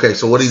down. Okay,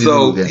 so what did he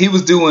do again? He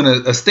was doing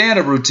a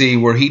stand-up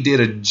routine where he did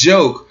a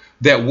joke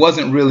that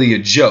wasn't really a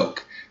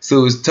joke. So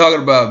he was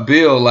talking about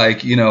Bill like,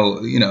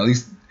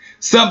 he's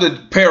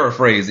something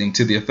paraphrasing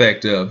to the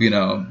effect of,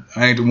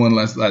 I ain't the one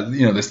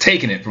that's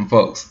taking it from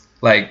folks.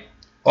 Like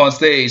on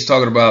stage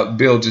talking about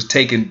Bill just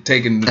taking the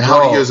And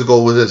how many years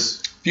ago was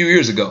this? A few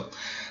years ago.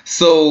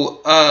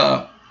 So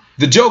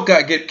the joke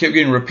kept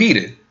getting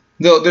repeated.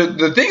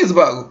 The thing is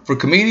for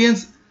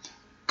comedians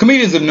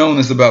have known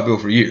this about Bill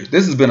for years.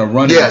 This has been a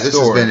running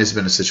story. It's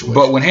been a situation.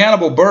 But when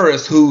Hannibal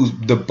Buress, who's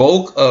the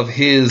bulk of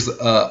his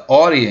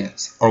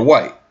audience are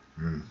white,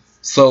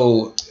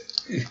 so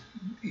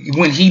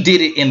when he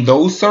did it in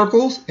those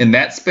circles, in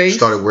that space,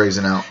 started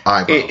raising out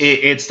eyebrows.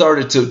 It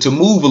started to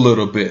move a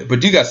little bit.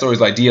 But you got stories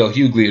like D.L.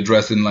 Hughley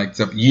addressing like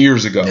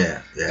years ago,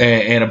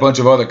 and a bunch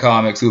of other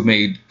comics who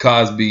made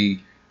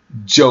Cosby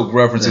joke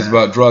references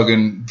about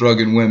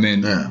drugging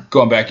women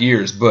going back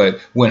years. But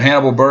when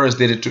Hannibal Buress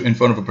did it in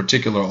front of a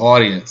particular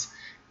audience,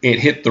 it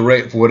hit the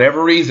rate for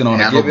whatever reason on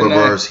Hannibal a given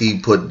Buress, night. he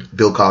put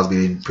Bill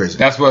Cosby in prison.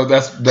 That's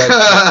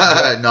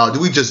no,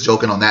 we just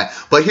joking on that.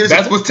 But here's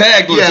what's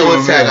tagged.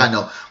 What's tagged. I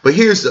know. But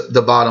here's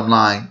the bottom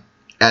line.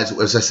 As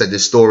I said,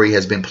 this story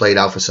has been played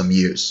out for some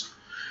years,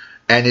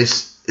 and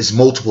it's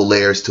multiple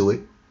layers to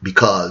it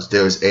because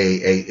there's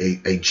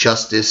a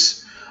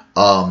justice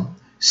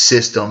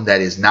system that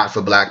is not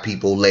for black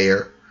people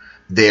layer.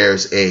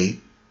 There's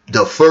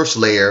the first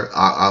layer.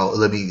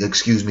 Let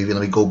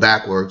me go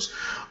backwards.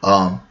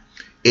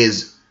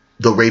 Is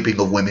the raping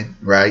of women,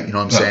 right? You know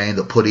what I'm saying?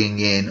 The putting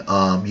in,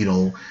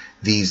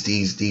 these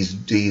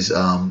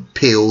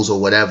pills or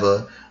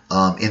whatever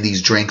in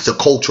these drinks. The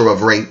culture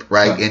of rape,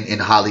 right? In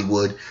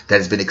Hollywood that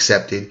has been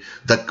accepted.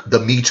 The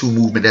Me Too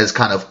movement that has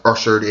kind of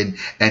ushered in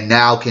and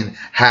now can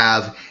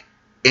have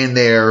in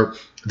their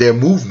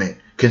movement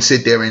can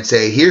sit there and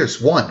say,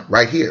 here's one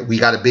right here. We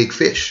got a big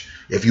fish.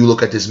 If you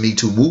look at this Me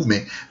Too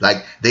movement,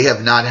 like they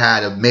have not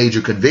had a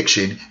major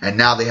conviction and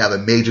now they have a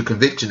major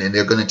conviction and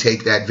they're going to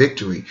take that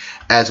victory,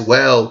 as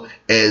well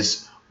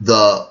as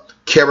the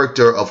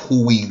character of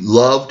who we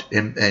loved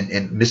and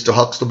Mr.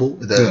 Huxtable,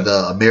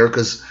 the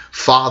America's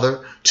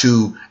father,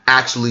 to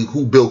actually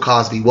who Bill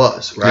Cosby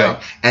was, right?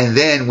 Yeah. And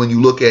then when you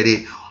look at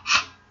it,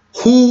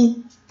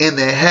 who in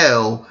the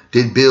hell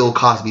did Bill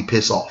Cosby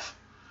piss off?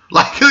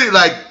 Like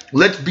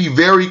let's be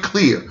very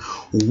clear.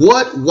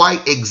 What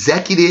white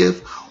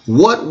executive,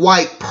 what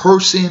white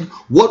person,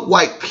 what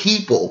white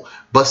people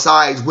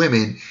besides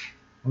women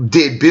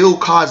did Bill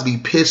Cosby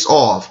piss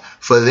off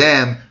for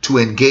them to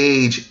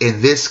engage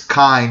in this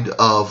kind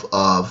of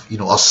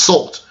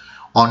assault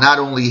on not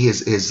only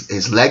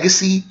his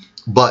legacy,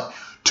 but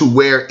to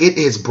where it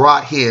has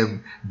brought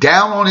him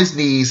down on his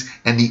knees,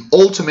 and the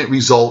ultimate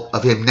result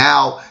of him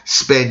now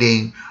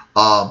spending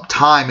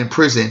time in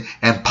prison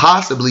and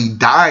possibly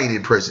dying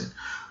in prison.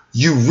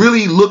 You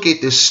really look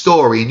at this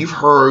story and you've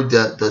heard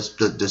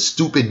the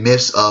stupid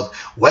myths of,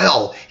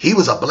 well, he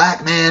was a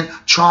black man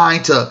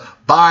trying to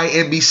buy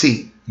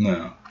NBC.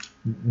 No.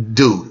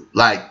 Dude,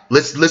 like,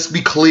 let's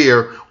be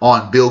clear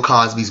on Bill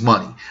Cosby's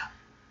money.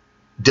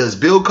 Does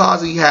Bill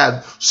Cosby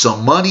have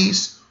some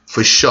monies?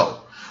 For sure.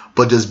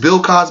 But does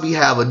Bill Cosby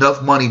have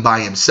enough money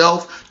by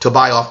himself to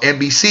buy off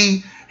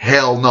NBC?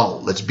 Hell no.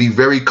 Let's be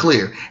very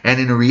clear.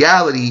 And in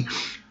reality,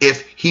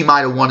 if he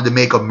might have wanted to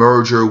make a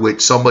merger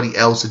with somebody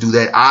else to do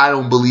that, I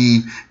don't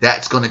believe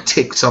that's going to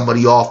tick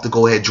somebody off to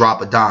go ahead and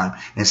drop a dime.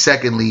 And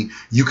secondly,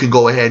 you can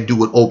go ahead and do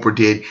what Oprah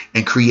did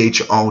and create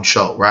your own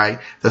show, right?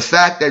 The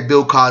fact that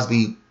Bill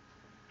Cosby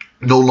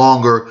no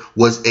longer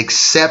was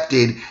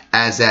accepted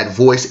as that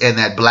voice and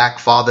that black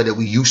father that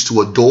we used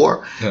to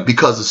adore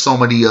because of so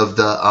many of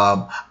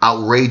the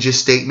outrageous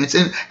statements.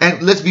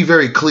 And let's be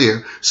very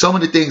clear, some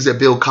of the things that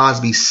Bill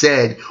Cosby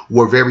said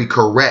were very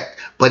correct.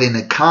 But in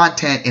the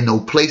content, in the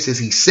places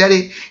he said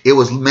it, it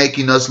was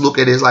making us look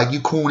at it as like, you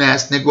coon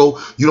ass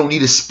Negro, you don't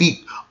need to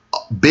speak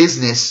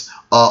business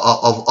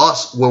of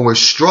us when we're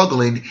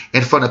struggling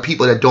in front of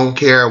people that don't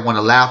care, want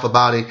to laugh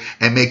about it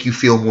and make you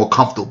feel more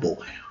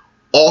comfortable.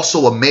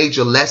 Also a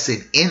major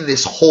lesson in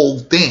this whole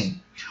thing,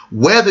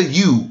 whether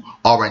you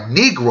are a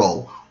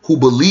Negro who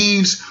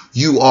believes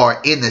you are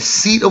in the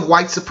seat of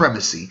white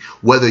supremacy,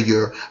 whether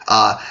you're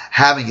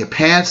having your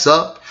pants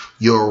up,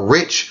 you're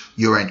rich,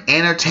 you're an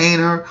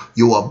entertainer,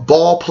 you're a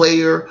ball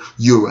player,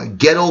 you're a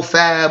ghetto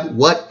fab,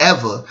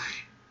 whatever.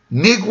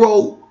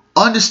 Negro,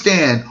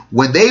 understand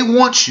when they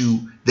want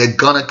you, they're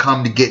gonna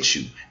come to get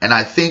you. And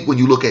I think when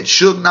you look at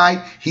Suge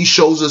Knight, he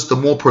shows us the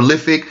more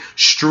prolific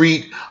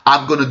street,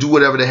 I'm gonna do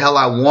whatever the hell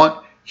I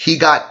want. He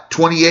got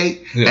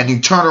 28, and you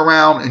turn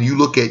around and you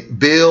look at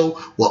Bill.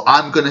 Well,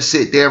 I'm going to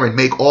sit there and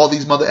make all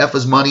these mother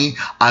effers money.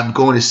 I'm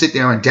going to sit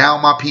there and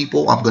down my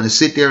people. I'm going to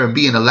sit there and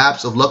be in a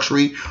lapse of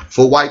luxury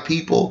for white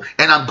people.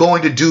 And I'm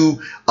going to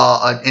do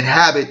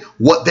inhabit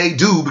what they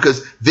do,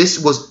 because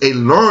this was a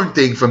learned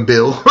thing from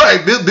Bill,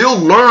 right? Bill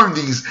learned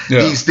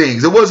these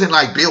things. It wasn't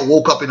like Bill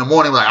woke up in the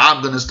morning like,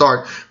 I'm going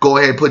to go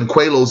ahead and putting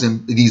Quaaludes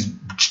in these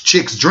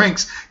chicks'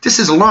 drinks. This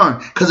is learned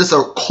because it's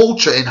a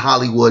culture in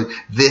Hollywood,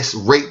 this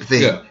rape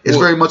thing. It's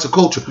very much a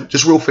culture.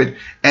 Just real fit.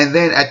 And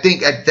then I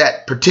think at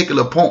that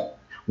particular point,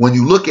 when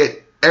you look at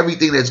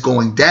everything that's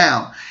going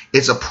down,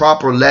 it's a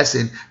proper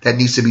lesson that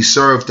needs to be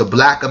served to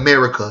Black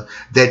America,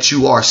 that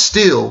you are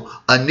still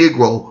a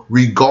Negro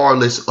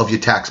regardless of your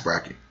tax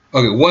bracket.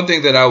 Okay, one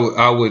thing that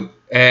I would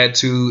add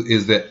to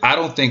is that I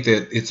don't think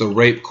that it's a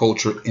rape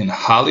culture in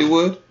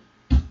Hollywood.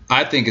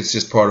 I think it's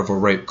just part of a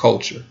rape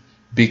culture,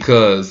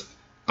 because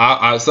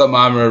something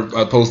I remember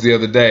I posted the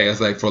other day. It's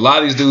like, for a lot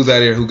of these dudes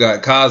out here who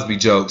got Cosby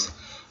jokes,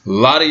 a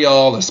lot of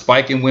y'all are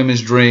spiking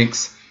women's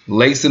drinks,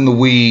 lacing the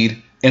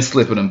weed, and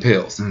slipping them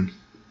pills.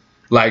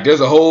 Like,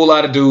 there's a whole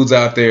lot of dudes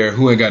out there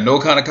who ain't got no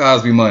kind of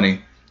Cosby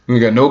money, who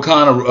got no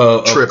kind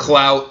of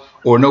clout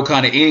or no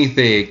kind of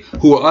anything,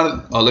 who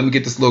are let me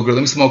get this little girl,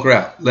 let me smoke her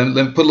out, let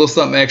me put a little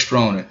something extra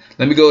on it,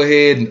 let me go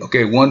ahead and,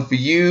 okay, one for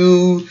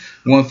you,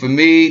 one for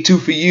me, two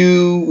for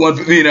you, one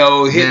for,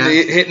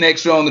 hitting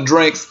extra on the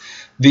drinks.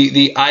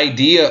 The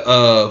idea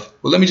of,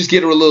 well, let me just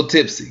get her a little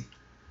tipsy,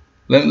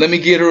 let me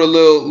get her a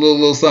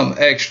little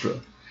something extra,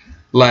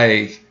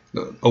 like,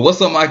 or what's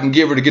something I can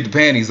give her to get the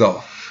panties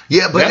off.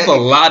 Yeah, but that's a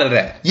lot of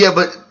that. Yeah,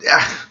 but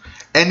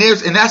and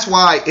that's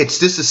why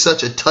this is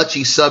such a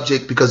touchy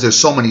subject, because there's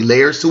so many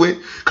layers to it.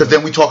 Because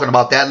then we're talking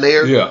about that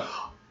layer. Yeah.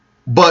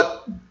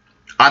 But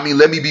I mean,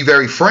 let me be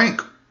very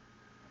frank.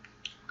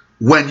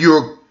 When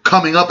you're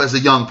coming up as a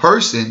young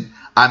person,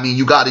 I mean,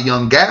 you got a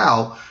young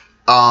gal.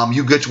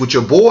 You get with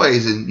your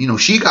boys, and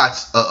she got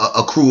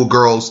a crew of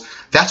girls.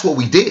 That's what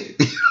we did.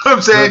 You know what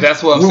I'm saying?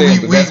 That's what I'm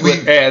saying. That's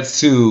what adds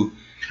to.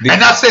 And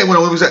not saying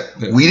when we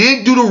said we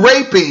didn't do the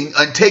raping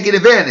and taking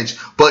advantage,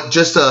 but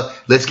just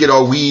let's get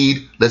our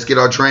weed, let's get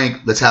our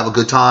drink, let's have a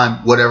good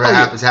time. Whatever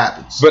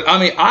happens. But I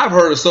mean, I've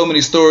heard of so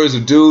many stories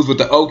of dudes with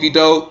the okie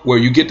doke, where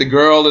you get the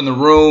girl in the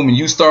room and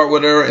you start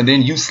with her, and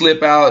then you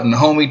slip out and the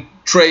homie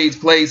trades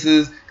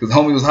places because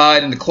homie was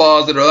hiding in the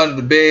closet or under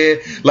the bed.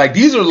 Like,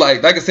 these are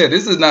like I said,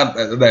 this is not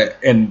that,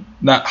 and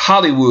not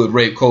Hollywood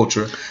rape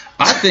culture.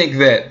 I think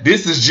that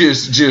this is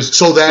just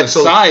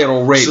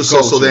societal rape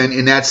culture. So then,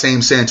 in that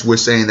same sense, we're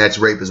saying that's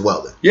rape as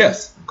well. Then.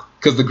 Yes,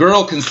 because the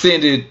girl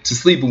consented to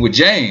sleeping with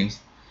James,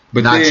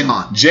 but not then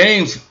John.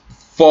 James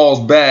falls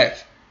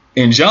back,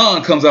 and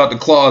John comes out the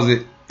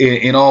closet,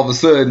 and all of a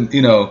sudden,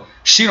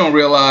 she don't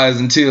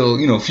realize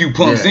until a few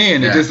pumps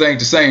in that this ain't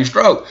the same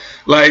stroke.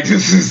 Like,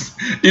 this is,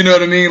 you know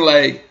what I mean?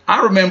 Like,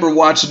 I remember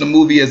watching the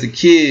movie as a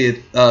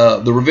kid,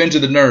 the Revenge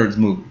of the Nerds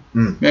movie.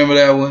 Remember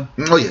that one?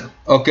 Oh yeah.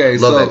 Okay,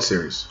 love that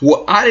series.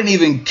 Well, I didn't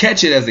even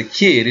catch it as a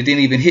kid. It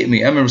didn't even hit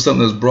me. I remember something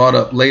that was brought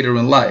up later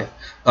in life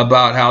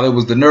about how there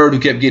was the nerd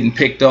who kept getting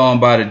picked on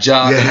by the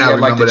jock. And he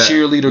had like the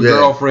cheerleader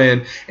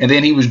girlfriend, and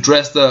then he was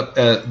dressed up.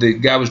 The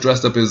guy was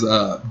dressed up as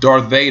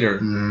Darth Vader,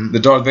 the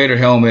Darth Vader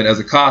helmet as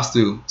a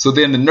costume. So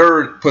then the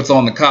nerd puts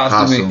on the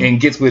costume.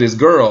 And gets with his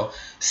girl,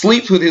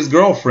 sleeps with his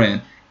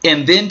girlfriend,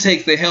 and then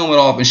takes the helmet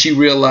off, and she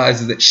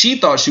realizes that she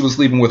thought she was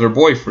sleeping with her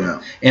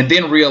boyfriend, and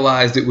then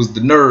realized it was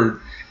the nerd.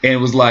 And it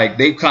was like,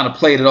 they kind of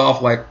played it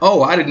off like,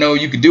 oh, I didn't know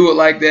you could do it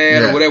like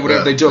that, or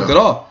whatever. They joked it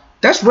off.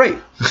 That's rape.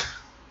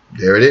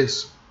 There it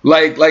is.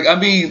 Like I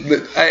mean,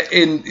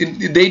 and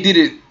they did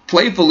it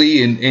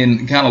playfully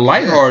and kind of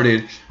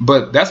lighthearted.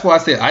 But that's why I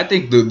said, I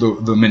think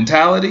the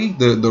mentality,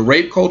 the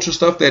rape culture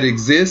stuff that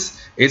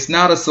exists, it's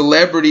not a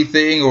celebrity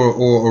thing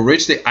or a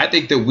rich thing. I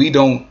think that we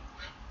don't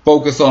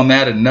focus on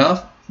that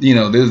enough.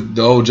 There's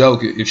the old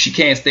joke: if she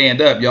can't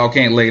stand up, y'all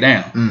can't lay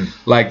down.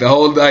 Like the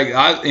whole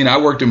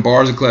I worked in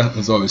bars and clubs.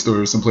 That's always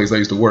story. Someplace I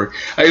used to work.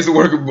 I used to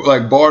work at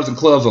like bars and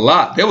clubs a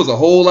lot. There was a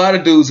whole lot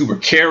of dudes who were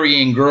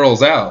carrying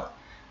girls out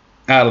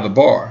of the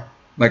bar.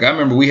 Like, I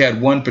remember we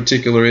had one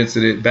particular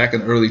incident back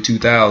in the early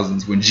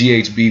 2000s when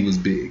GHB was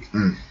big.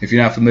 If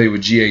you're not familiar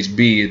with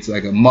GHB, it's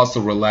like a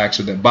muscle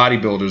relaxer that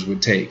bodybuilders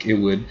would take. It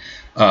would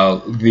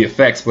the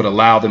effects would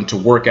allow them to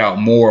work out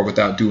more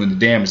without doing the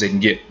damage. They can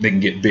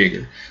get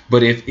bigger.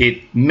 But if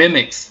it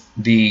mimics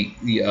the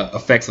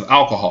effects of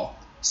alcohol,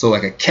 so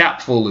like a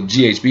cap full of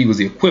GHB was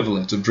the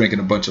equivalent of drinking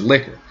a bunch of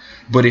liquor.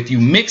 But if you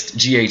mixed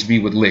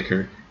GHB with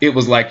liquor, it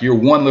was like your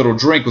one little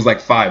drink was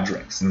like 5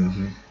 drinks.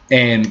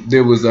 And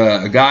there was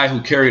a guy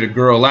who carried a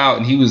girl out,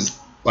 and he was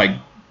like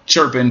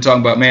chirping,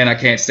 talking about, man, I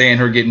can't stand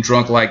her getting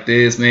drunk like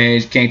this,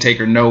 man. You can't take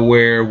her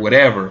nowhere,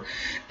 whatever.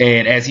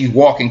 And as he's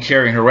walking,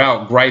 carrying her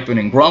out, griping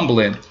and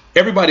grumbling,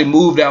 everybody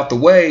moved out the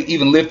way,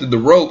 even lifted the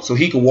rope so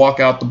he could walk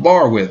out the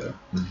bar with her.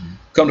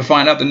 Come to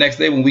find out, the next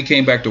day when we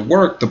came back to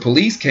work, the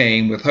police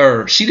came with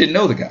her. She didn't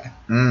know the guy.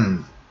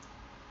 And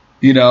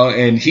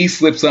he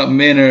slipped something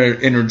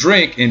in her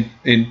drink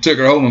and took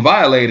her home and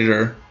violated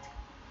her.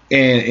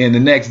 And the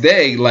next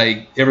day,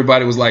 like,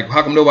 everybody was like,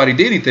 how come nobody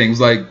did anything? It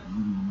was like,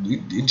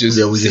 it just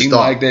seemed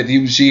like that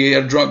she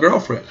had a drunk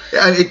girlfriend.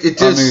 Yeah, it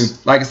just, I mean,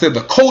 like I said,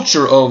 the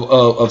culture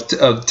of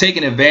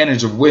taking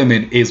advantage of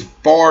women is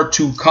far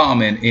too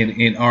common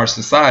in our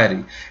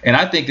society. And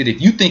I think that if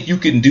you think you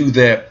can do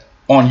that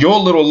on your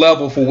little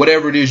level for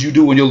whatever it is you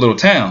do in your little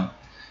town,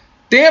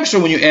 damn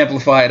sure when you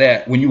amplify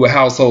that, when you a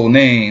household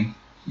name,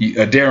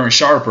 a Darren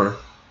Sharper,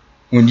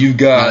 when you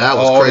got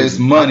all crazy. This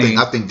money.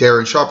 I think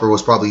Darren Sharper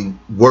was probably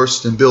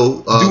worse than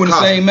Bill doing the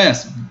Cosby. same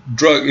mess.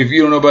 If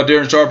you don't know about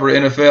Darren Sharper,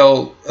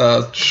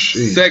 NFL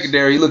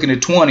secondary, looking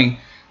at 20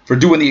 for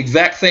doing the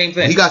exact same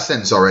thing. He got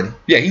sentenced already.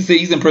 Yeah,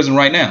 he's in prison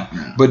right now.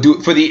 Yeah. But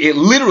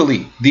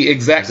literally the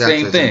exact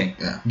same thing.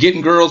 Yeah.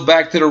 Getting girls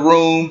back to the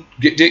room,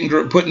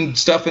 putting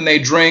stuff in their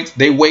drinks.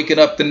 They waking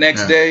up the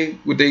next day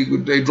with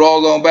they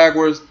drawers on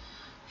backwards.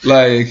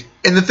 Like,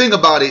 and the thing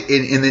about it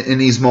in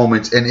these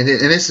moments, and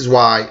this is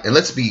why, and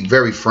let's be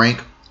very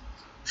frank,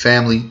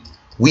 family,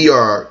 we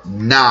are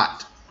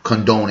not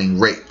condoning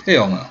rape.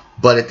 Hell no.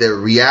 But at the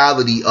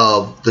reality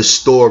of the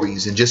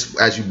stories, and just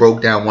as you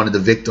broke down one of the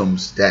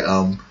victims that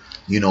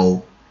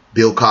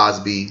Bill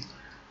Cosby,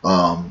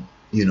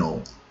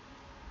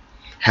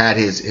 had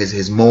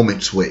his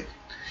moments with.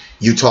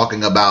 You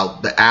talking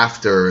about the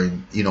after,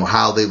 and you know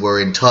how they were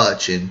in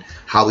touch and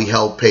how he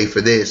helped pay for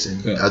this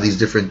and these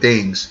different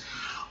things.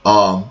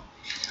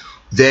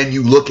 Then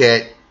you look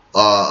at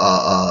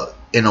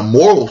in a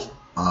moral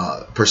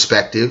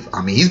perspective.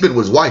 I mean, he's been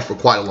with his wife for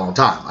quite a long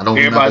time. I don't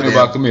Everybody remember knew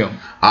about Camille.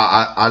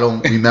 I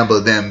don't remember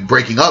them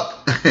breaking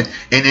up in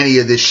any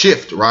of this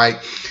shift, right?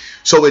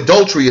 So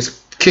adultery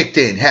is kicked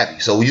in heavy.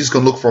 So we're just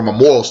gonna look from a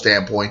moral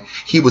standpoint.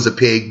 He was a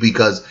pig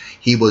because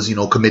he was, you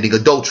know, committing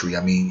adultery.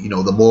 I mean, you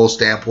know, the moral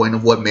standpoint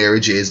of what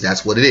marriage is,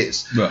 that's what it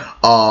is. Right.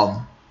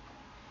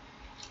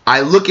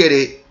 I look at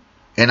it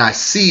and I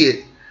see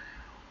it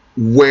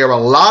where a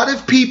lot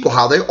of people,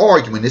 how they're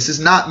arguing, this is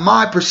not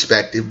my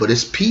perspective, but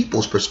it's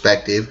people's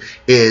perspective,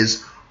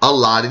 is a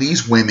lot of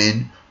these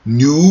women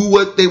knew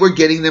what they were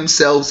getting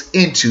themselves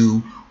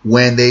into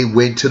when they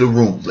went to the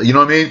room. You know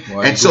what I mean?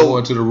 Well, and so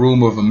going to the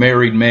room of a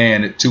married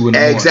man at 2 a.m.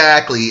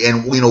 Exactly.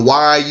 And you know,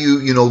 why are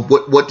you know,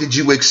 what did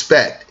you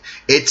expect?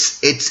 It's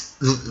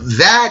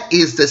that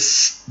is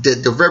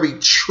the very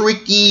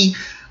tricky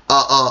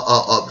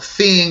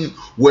thing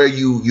where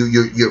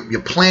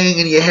you're playing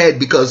in your head,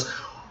 because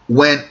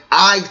when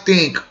I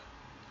think,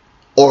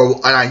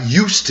 and I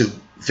used to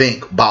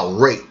think about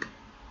rape,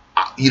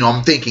 you know,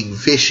 I'm thinking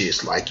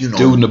vicious, like, you know,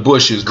 dude in the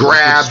bushes,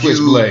 grab you,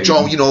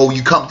 you know,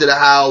 you come to the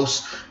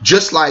house,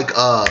 just like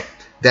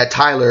that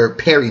Tyler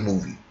Perry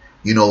movie,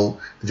 you know,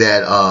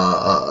 that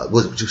it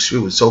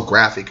was so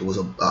graphic. It was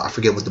I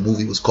forget what the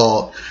movie was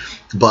called,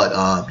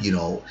 but you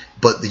know,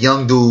 but the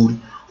young dude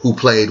who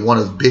played one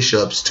of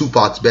Bishop's,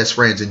 Tupac's best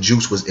friends, and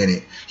Juice was in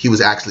it. He was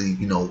actually,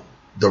 you know,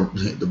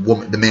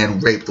 the man who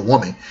raped the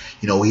woman.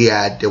 You know,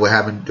 they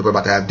were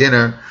about to have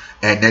dinner,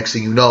 and next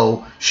thing you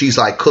know, she's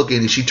like cooking,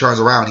 and she turns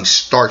around, he's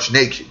starch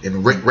naked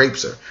and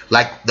rapes her,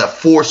 like the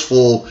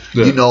forceful,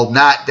 you know,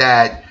 not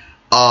that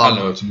I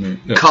know what you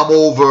mean. Yeah. Come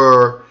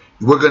over,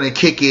 we're gonna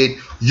kick it.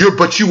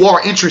 But you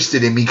are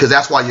interested in me because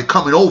that's why you're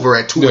coming over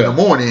at 2 in the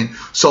morning.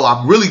 So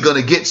I'm really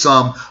gonna get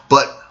some,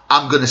 but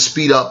I'm gonna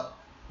speed up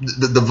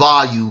the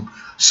volume.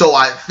 So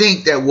I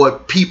think that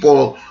what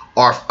people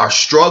are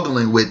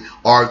struggling with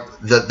are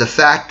the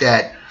fact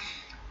that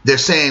they're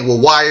saying, well,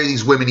 why are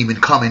these women even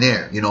coming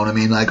there? You know what I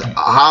mean? Like,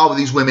 how are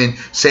these women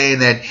saying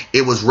that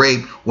it was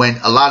rape when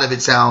a lot of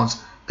it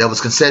sounds that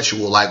was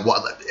consensual? Like,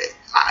 what?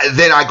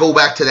 Then I go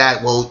back to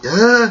that. Well,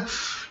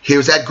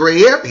 here's that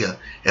gray area.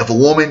 If a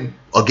woman,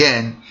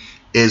 again,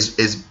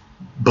 is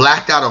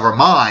blacked out of her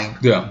mind,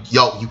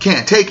 you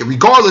can't take it,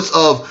 regardless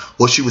of,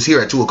 well, she was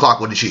here at 2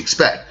 o'clock. What did she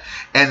expect?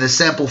 And the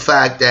simple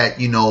fact that,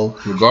 you know,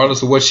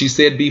 regardless of what she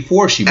said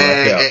before she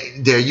blacked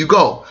out, there you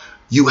go.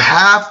 You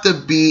have to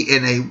be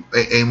in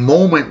a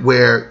moment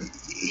where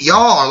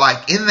y'all are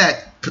like in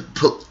that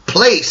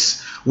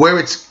place where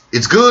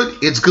it's good.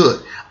 It's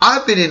good.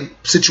 I've been in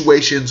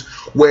situations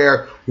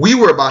where we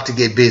were about to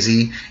get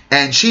busy,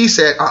 and she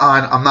said,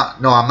 I'm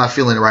not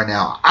feeling it right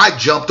now. I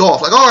jumped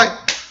off, like, all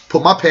right,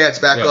 put my pants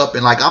back up,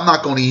 and like, I'm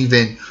not going to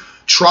even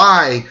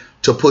try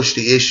to push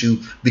the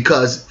issue,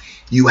 because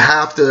you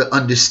have to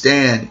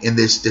understand in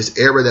this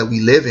era that we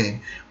live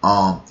in,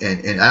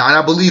 and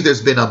I believe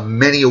there's been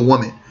many a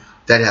woman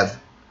that have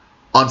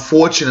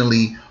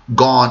unfortunately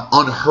gone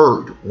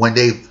unheard when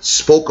they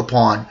spoke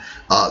upon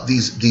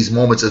these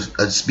moments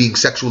of being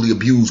sexually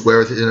abused,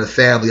 where it's in a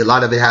family. A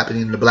lot of it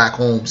happening in the black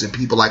homes, and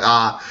people like,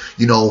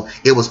 you know,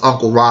 it was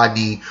Uncle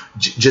Rodney.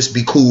 Just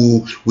be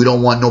cool. We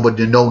don't want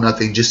nobody to know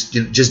nothing. Just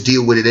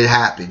deal with it. It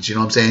happens. You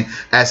know what I'm saying?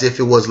 As if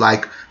it was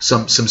like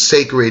some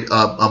sacred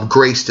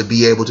grace to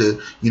be able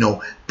to, you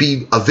know,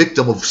 be a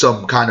victim of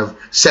some kind of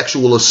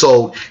sexual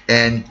assault,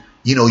 and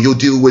you know, you'll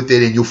deal with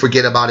it and you'll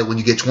forget about it when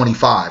you get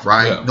 25,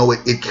 right? Yeah. No,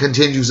 it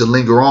continues to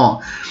linger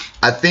on.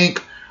 I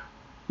think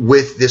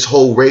with this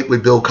whole rape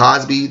with Bill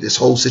Cosby, this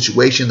whole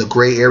situation, the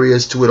gray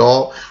areas to it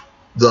all,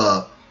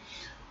 the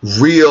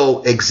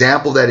real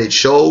example that it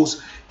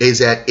shows is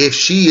that if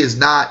she is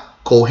not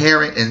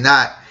coherent and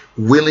not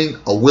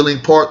a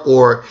willing part,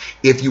 or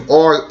if you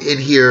are in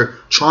here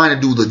trying to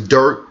do the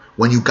dirt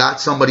when you got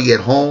somebody at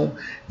home,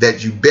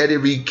 that you better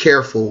be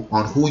careful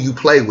on who you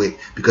play with,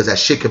 because that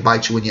shit can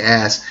bite you in your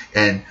ass,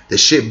 and the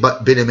shit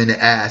bit him in the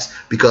ass,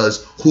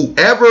 because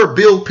whoever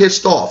Bill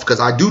pissed off, because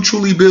I do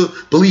truly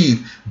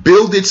believe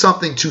Bill did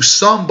something to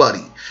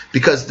somebody,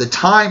 because the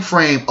time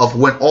frame of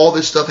when all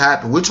this stuff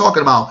happened, we're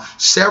talking about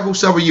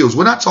several years.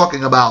 We're not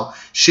talking about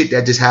shit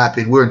that just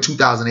happened. We're in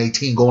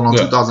 2018 going on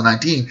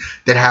 2019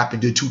 that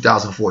happened in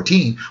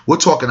 2014. We're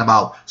talking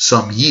about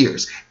some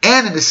years.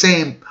 And in the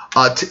same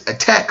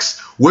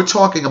text, we're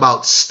talking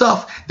about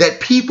stuff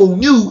that people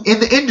knew in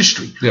the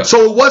industry. Yeah.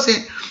 So it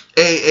wasn't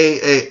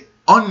a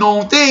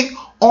unknown thing.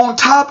 On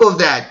top of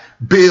that,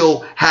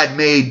 Bill had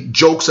made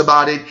jokes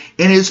about it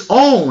in his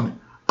own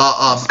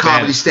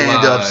comedy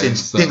stand-ups and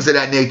things of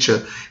that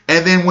nature.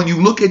 And then when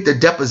you look at the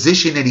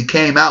deposition that he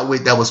came out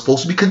with that was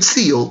supposed to be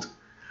concealed,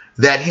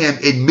 that him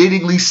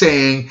admittingly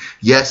saying,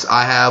 yes,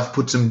 I have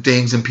put some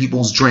things in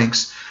people's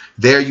drinks,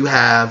 there you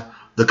have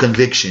the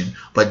conviction.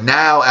 But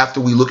now after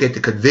we look at the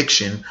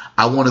conviction,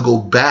 I want to go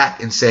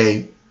back and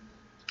say,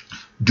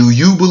 Do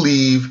you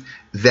believe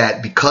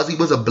that because he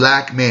was a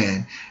black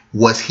man,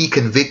 was he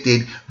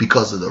convicted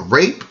because of the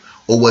rape,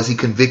 or was he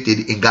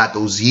convicted and got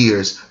those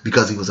years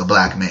because he was a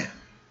black man?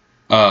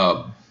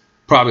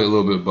 Probably a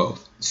little bit of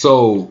both.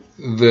 So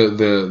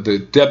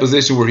the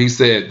deposition where he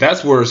said,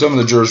 that's where some of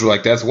the jurors were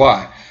like, that's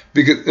why.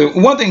 Because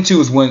one thing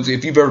too is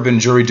if you've ever been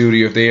jury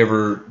duty, or if they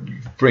ever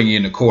bring you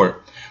into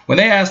court, when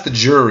they ask the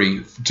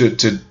jury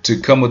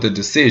to come with a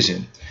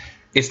decision,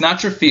 it's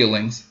not your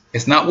feelings,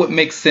 it's not what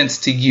makes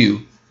sense to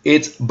you,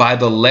 it's by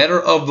the letter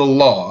of the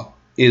law,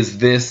 is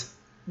this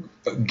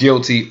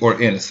guilty or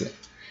innocent?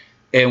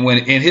 And when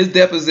in his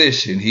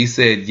deposition he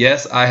said,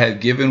 yes, I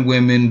had given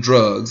women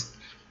drugs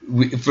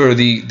for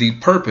the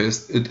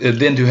purpose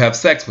then to have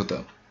sex with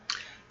them.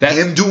 That's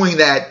him doing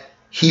that.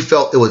 He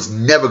felt it was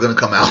never going to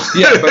come out.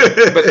 Yeah,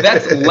 but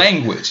that's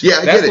language. Yeah,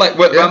 I that's get like it.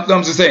 what Yeah.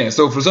 I'm just saying.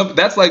 So for some,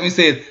 that's like me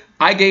saying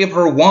I gave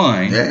her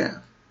wine. Yeah.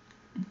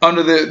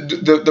 Under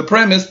the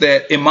premise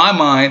that in my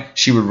mind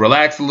she would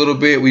relax a little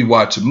bit, we'd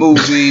watch a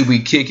movie,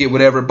 we'd kick it,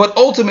 whatever, but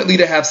ultimately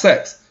to have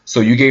sex. So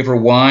you gave her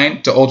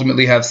wine to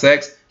ultimately have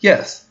sex?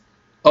 Yes.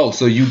 Oh,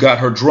 so you got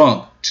her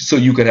drunk so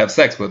you could have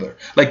sex with her.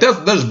 Like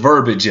there's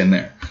verbiage in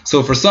there.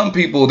 So for some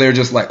people they're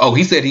just like, oh,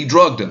 he said he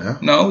drugged them. Yeah.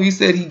 No, he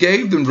said he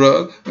gave them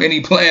drugs and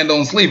he planned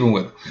on sleeping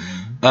with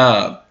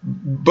them.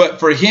 But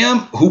for him,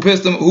 who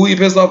he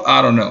pissed off,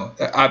 I don't know.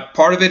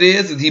 Part of it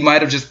is that he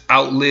might have just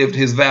outlived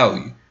his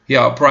value. He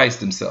outpriced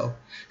himself.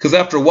 Because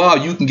after a while,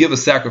 you can give a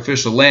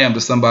sacrificial lamb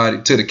to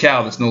somebody, to the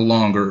cow that's no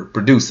longer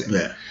producing.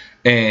 Yeah.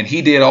 And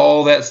he did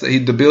all that,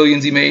 the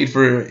billions he made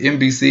for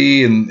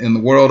NBC and the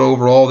world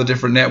over, all the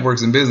different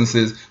networks and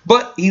businesses.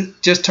 But he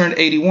just turned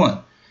 81.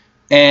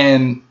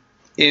 And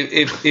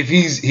if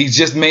he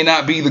just may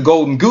not be the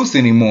golden goose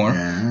anymore,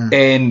 Yeah.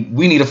 and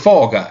we need a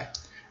fall guy.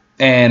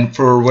 And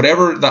for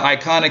whatever the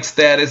iconic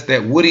status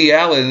that Woody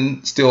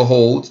Allen still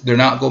holds, they're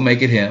not going to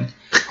make it him.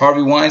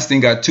 Harvey Weinstein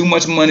got too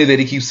much money that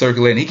he keeps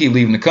circulating. He keeps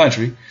leaving the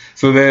country.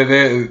 So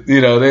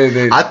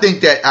they I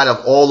think that out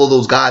of all of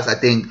those guys, I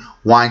think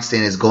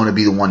Weinstein is going to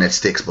be the one that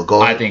sticks. But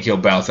go ahead. I think he'll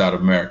bounce out of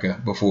America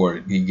before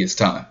he gets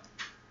time.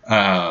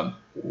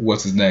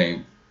 What's his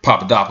name?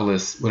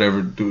 Papadopoulos,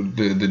 whatever,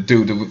 the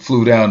dude that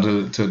flew down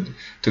to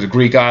the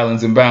Greek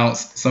islands and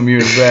bounced some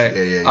years back.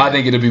 Yeah. I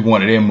think it'll be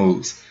one of them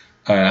moves.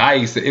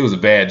 It was a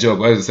bad joke.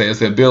 I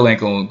said Bill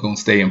ain't gonna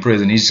stay in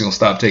prison. He's just gonna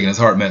stop taking his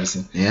heart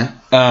medicine. Yeah.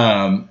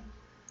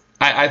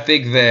 I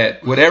think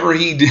that whatever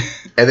he did.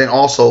 And then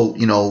also,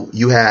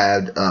 you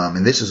had,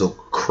 and this is a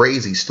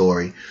crazy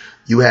story,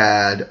 you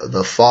had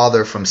the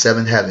father from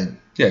Seventh Heaven.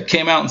 Yeah,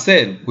 came out and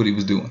said what he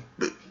was doing.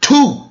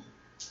 2.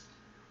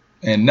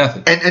 And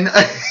nothing. And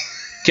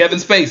Kevin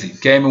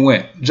Spacey came and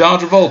went. John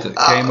Travolta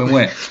came and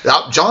went.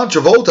 John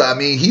Travolta, I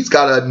mean, he's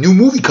got a new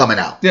movie coming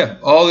out. Yeah,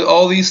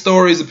 all these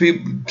stories of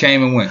people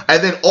came and went.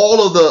 And then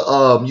all of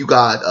the, you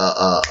got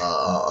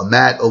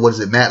Matt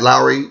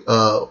Lowry?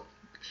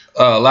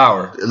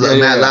 Lauer.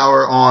 Matt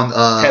Lauer on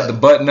had the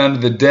button under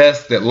the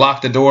desk that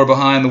locked the door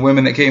behind the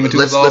women that came into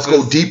his office.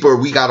 Let's go deeper.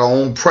 We got our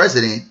own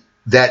president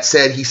that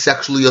said he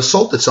sexually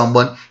assaulted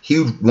someone.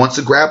 He wants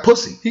to grab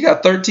pussy. He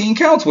got 13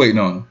 counts waiting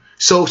on him.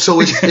 So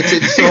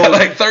it's he got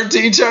like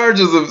 13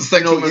 charges of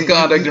sexual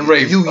misconduct and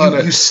rape.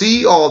 You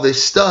see all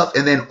this stuff,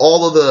 and then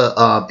all of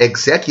the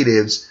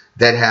executives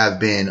that have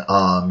been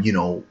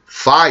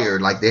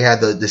fired, like they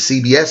had the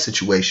CBS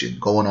situation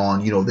going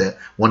on, that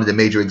one of the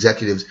major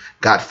executives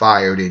got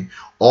fired, and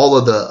all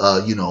of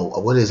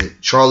the what is it,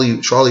 Charlie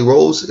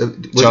Rose,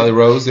 Charlie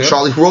Rose, yeah.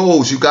 Charlie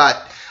Rose, you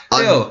got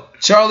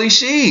Charlie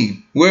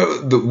Sheen,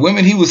 where the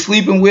women he was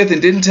sleeping with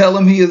and didn't tell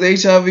him he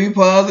is HIV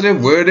positive.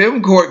 Where are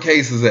them court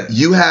cases at?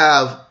 You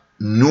have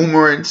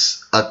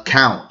numerous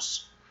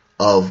accounts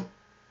of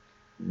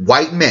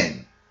white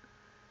men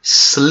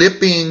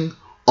slipping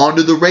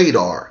under the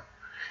radar.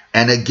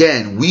 And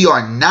again, we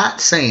are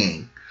not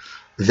saying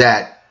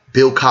that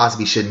Bill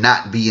Cosby should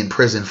not be in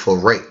prison for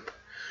rape.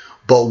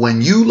 But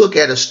when you look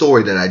at a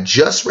story that I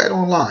just read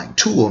online,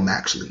 2 of them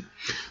actually,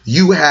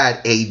 you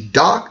had a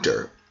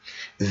doctor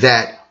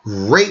that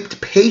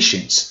raped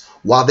patients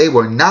while they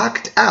were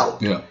knocked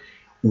out,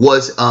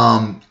 was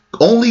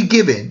only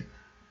given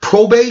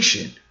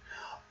probation.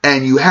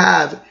 And you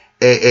have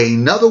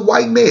another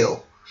white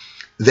male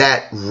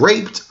that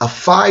raped a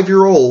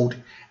 5-year-old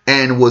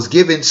and was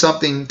given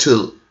something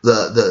to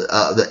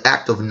the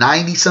act of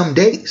 90 some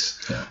days.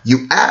 Yeah.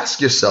 You ask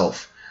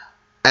yourself,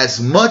 as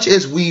much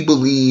as we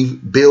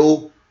believe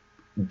Bill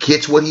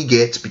gets what he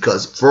gets,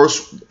 because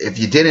first, if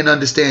you didn't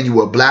understand, you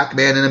were a black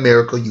man in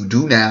America, you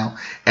do now.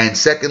 And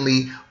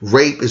secondly,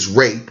 rape is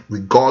rape,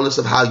 regardless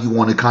of how you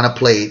want to kind of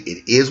play it.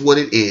 It is what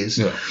it is.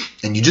 Yeah.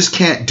 And you just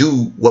can't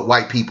do what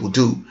white people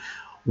do.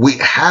 We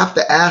have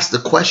to ask the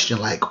question,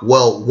 like,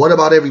 well, what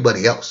about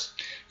everybody else?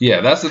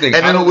 Yeah, that's the thing.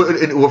 And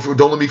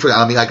don't let me forget.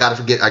 I mean, I got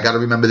to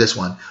remember this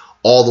one.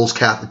 All those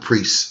Catholic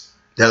priests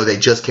that they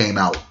just came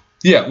out.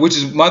 Yeah, which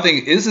is my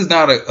thing. This is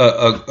not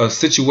a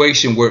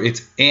situation where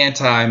it's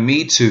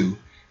anti-Me Too.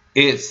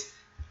 It's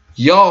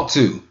y'all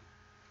too.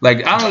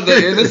 Like, I don't.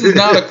 This is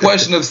not a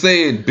question of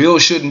saying Bill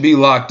shouldn't be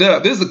locked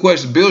up. This is a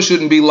question: Bill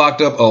shouldn't be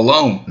locked up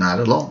alone. Not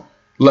alone.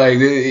 Like,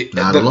 the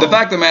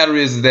fact of the matter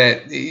is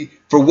that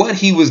for what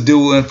he was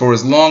doing, for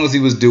as long as he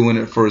was doing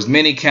it, for as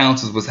many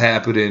counts as was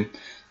happening,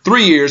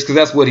 3 years, because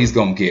that's what he's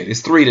gonna get.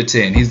 It's 3 to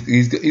 10.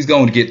 He's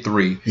going to get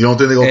 3. You don't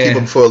think they're gonna keep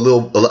him for a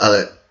little?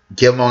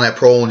 Give him on that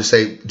parole and just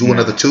say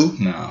another 2?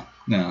 No.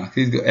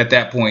 At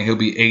that point, he'll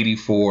be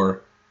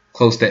 84.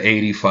 Close to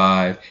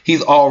 85.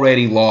 He's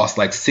already lost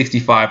like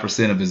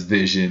 65% of his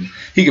vision.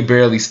 He could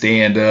barely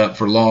stand up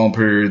for long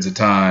periods of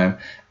time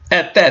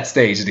at that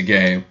stage of the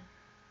game.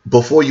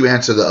 Before you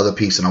answer the other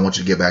piece, and I want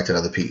you to get back to the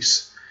other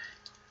piece.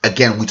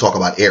 Again, we talk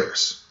about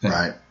errors,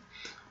 right?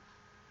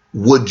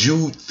 Would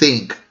you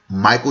think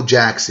Michael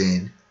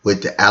Jackson,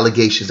 with the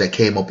allegations that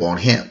came up on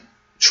him,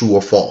 true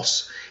or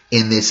false,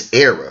 in this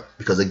era?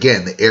 Because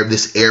again,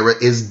 this era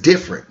is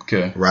different,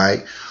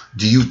 right?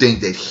 Do you think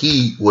that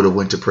he would have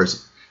went to prison?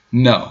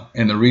 No,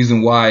 and the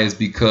reason why is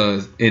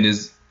because it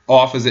is,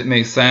 off as it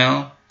may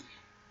sound,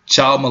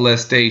 child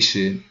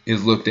molestation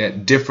is looked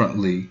at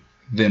differently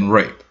than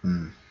rape.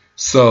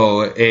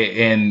 So,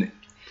 and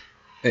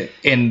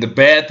the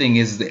bad thing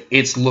is that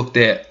it's looked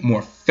at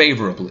more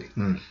favorably,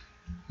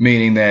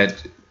 meaning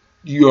that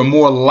you are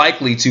more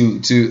likely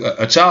to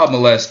a child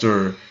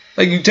molester.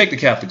 Like, you take the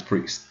Catholic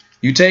priest,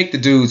 you take the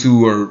dudes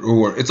who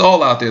are it's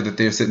all out there that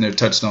they're sitting there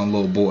touching on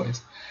little boys.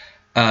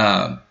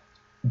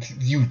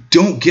 You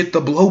don't get the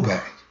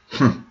blowback.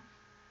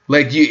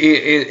 Like,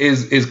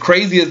 as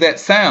crazy as that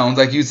sounds,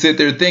 like, you sit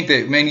there and think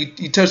that, man,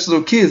 you touch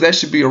little kids, that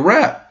should be a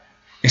rap.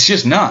 It's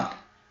just not.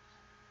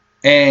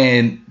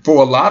 And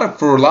for a lot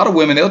of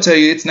women, they'll tell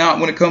you it's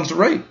not when it comes to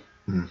rape.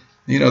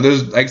 You know,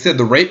 there's, like I said,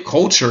 the rape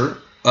culture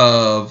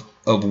of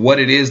what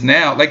it is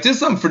now. Like, there's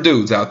something for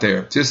dudes out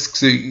there. Just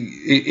so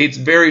it's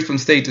varies from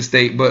state to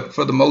state, but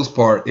for the most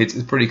part,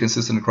 it's pretty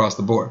consistent across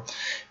the board.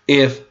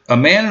 If a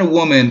man and a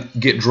woman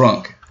get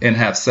drunk and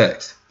have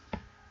sex,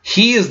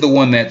 he is the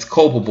one that's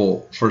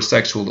culpable for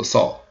sexual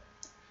assault.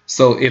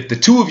 So if the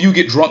two of you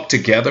get drunk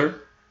together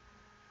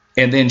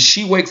and then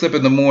she wakes up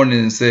in the morning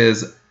and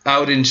says, I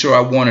wasn't sure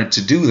I wanted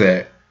to do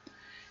that,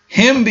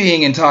 him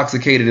being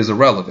intoxicated is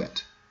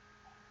irrelevant.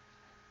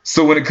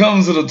 So when it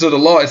comes to the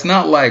law, it's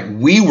not like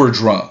we were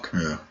drunk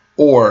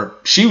or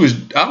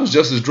I was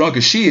just as drunk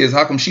as she is.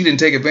 How come she didn't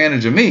take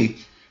advantage of me?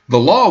 The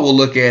law will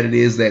look at it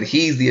as that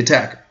he's the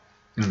attacker.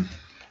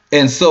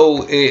 And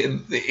so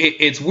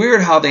it's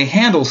weird how they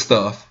handle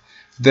stuff.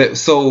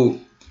 So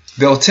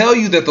they'll tell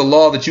you that the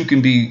law that you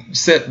can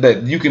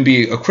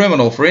be a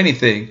criminal for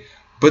anything,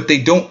 but they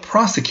don't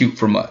prosecute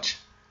for much.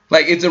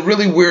 Like, it's a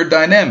really weird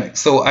dynamic.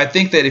 So I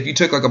think that if you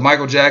took like a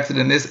Michael Jackson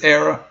in this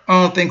era,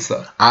 I don't think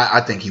so.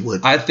 I think he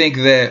would. I think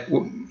that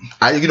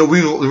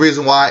the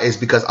reason why is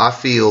because I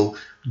feel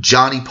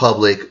Johnny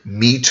Public,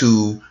 Me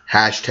Too,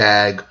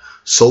 hashtag,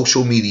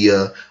 social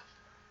media.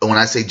 When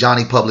I say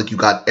Johnny Public, you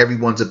got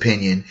everyone's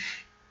opinion.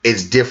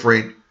 It's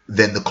different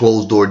than the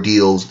closed door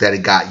deals that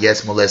it got.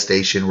 Yes,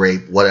 molestation,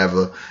 rape,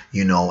 whatever,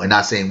 and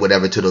not saying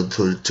whatever to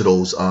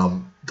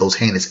those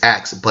heinous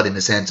acts, but in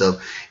the sense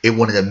of it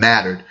wouldn't have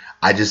mattered.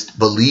 I just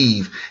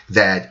believe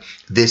that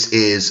this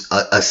is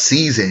a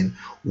season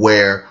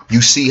where you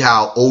see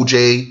how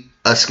OJ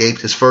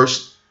escaped his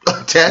first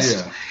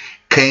test,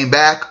 came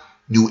back,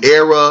 new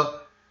era,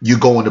 you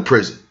go into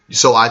prison.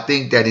 So I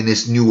think that in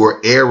this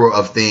newer era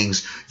of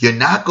things, you're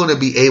not going to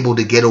be able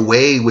to get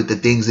away with the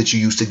things that you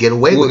used to get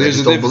away with. I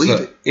just don't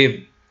believe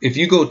it. If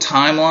you go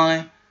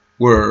timeline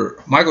where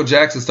Michael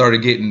Jackson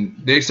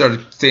they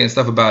started saying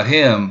stuff about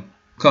him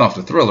coming off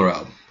the Thriller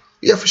album.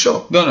 Yeah, for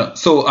sure. No.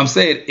 So I'm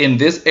saying in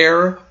this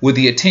era where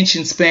the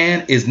attention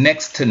span is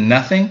next to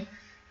nothing,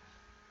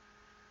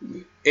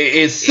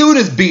 as soon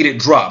as Beat It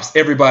drops,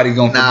 everybody's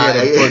going to forget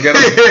it.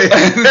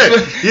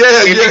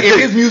 If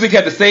his music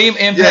had the same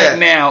impact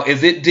now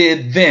as it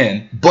did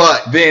then,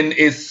 then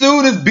as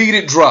soon as Beat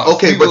It drops.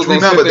 Okay, but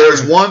remember,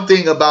 there's one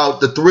thing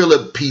about the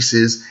Thriller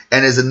pieces,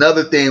 and there's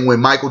another thing when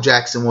Michael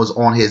Jackson was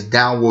on his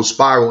downward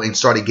spiral and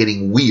started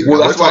getting weird. Well,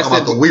 that's why I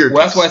said the weird.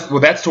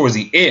 That's towards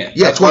the end.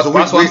 Yeah, that's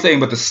what I'm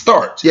saying. But the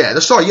start. Yeah, the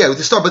start.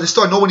 But the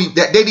start. Nobody.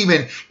 They didn't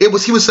even.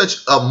 He was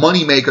such a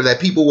moneymaker that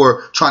people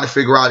were trying to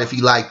figure out if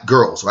he liked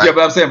girls, right? Yeah,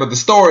 but I'm saying, but the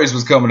stories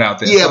was coming out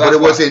there. Yeah, so but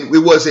it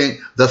wasn't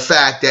the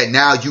fact that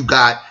now you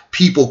got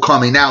people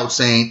coming out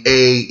saying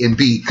A and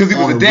B because it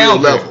was a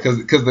down level because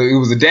it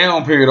was a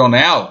down period on the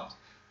album.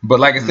 But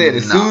like I said,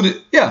 as soon as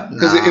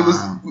because it was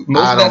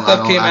most of that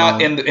stuff came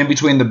out in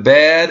between the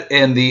Bad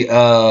and the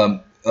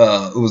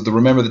it was the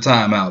Remember the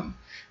Time album.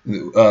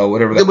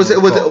 Whatever that was.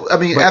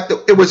 After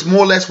it was more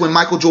or less when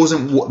Michael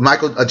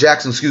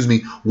Jackson,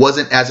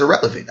 wasn't as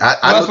irrelevant.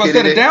 That's why I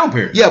said a down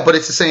period. Yeah, but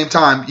it's the same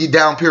time, you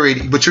down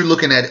period. But you're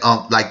looking at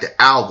like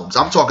the albums.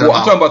 I'm talking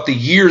about the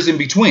years in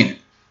between.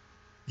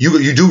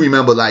 You do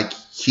remember like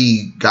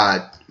he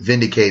got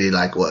vindicated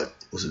like what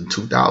was it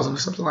 2000 or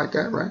something like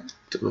that, right?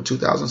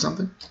 2000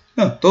 something.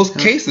 No, those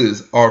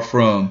cases are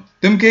from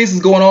them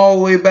cases going all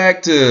the way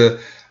back to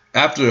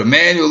after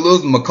Emmanuel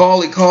Lewis,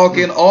 Macaulay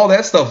Culkin, all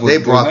that stuff was.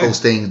 They brought those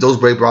things.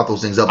 They brought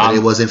those things up, but it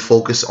wasn't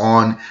focused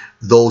on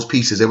those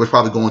pieces. They was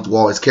probably going through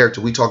all his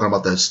character. We talking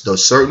about the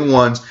certain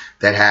ones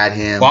that had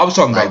him. Well, I was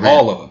talking about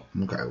all of them.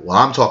 Okay. Well,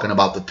 I'm talking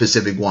about the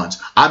specific ones.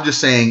 I'm just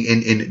saying,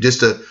 in just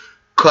to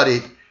cut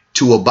it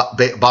to a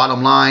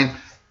bottom line,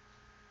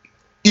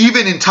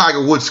 even in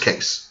Tiger Woods'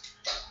 case,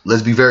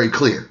 let's be very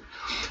clear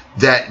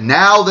that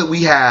now that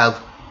we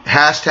have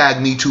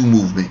 #MeToo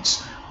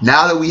movements,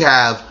 now that we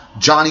have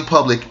Johnny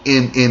Public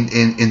in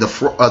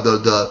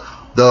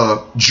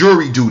the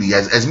jury duty,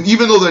 as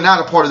even though they're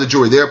not a part of the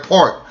jury, they're a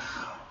part.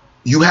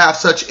 You have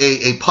such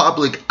a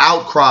public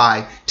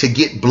outcry to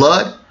get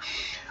blood.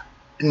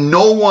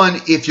 No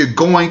one, if you're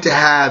going to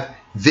have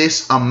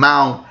this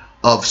amount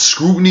of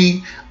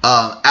scrutiny,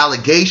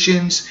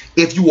 allegations,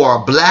 if you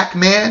are a black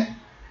man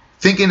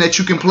thinking that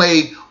you can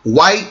play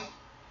white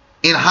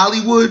in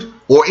Hollywood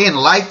or in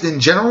life in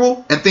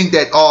general and think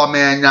that, oh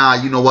man, nah,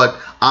 you know what?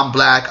 I'm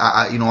black.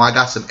 I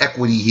got some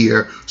equity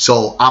here,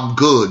 so I'm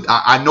good.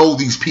 I know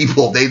these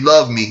people. They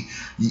love me.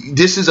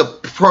 This is a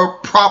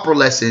proper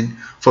lesson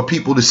for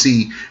people to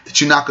see that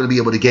you're not going to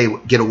be able to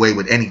get away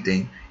with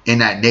anything in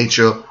that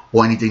nature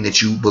or anything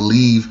that you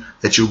believe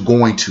that you're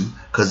going to,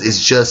 because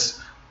it's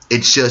just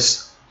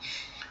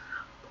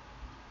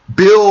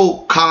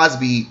Bill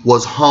Cosby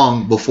was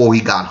hung before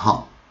he got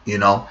hung. You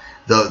know,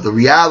 the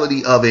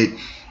reality of it,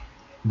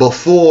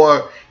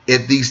 before,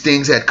 if these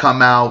things had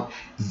come out,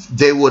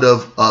 they would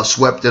have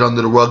swept it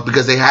under the rug,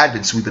 because they had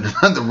been sweeping it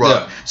under the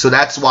rug. Yeah. So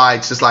that's why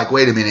it's just like,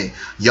 wait a minute,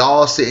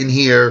 y'all sitting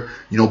here,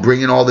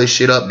 bringing all this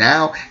shit up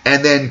now,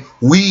 and then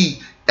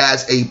we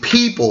as a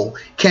people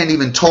can't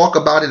even talk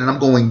about it. And I'm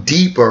going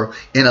deeper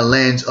in a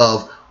lens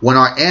of when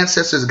our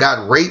ancestors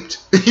got raped,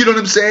 you know what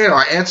I'm saying?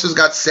 Our ancestors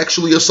got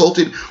sexually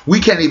assaulted. We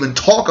can't even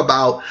talk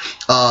about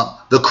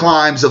the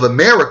crimes of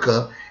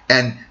America,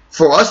 and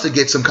for us to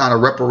get some kind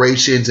of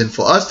reparations and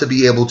for us to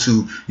be able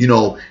to,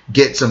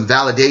 get some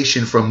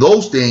validation from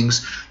those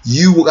things,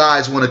 you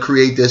guys want to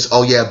create this,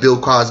 oh yeah, Bill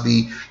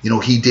Cosby,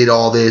 he did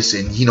all this,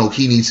 and, he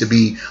needs to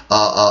be,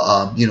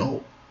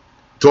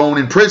 thrown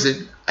in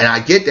prison. And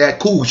I get that.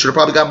 Cool. We should have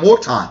probably got more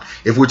time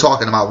if we're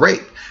talking about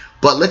rape.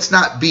 But let's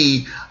not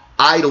be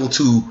idle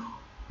to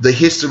the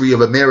history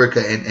of America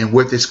and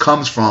where this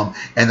comes from,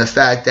 and the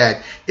fact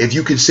that if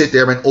you can sit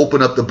there and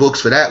open up the books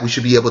for that, we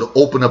should be able to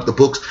open up the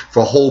books for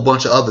a whole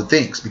bunch of other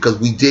things, because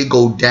we did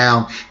go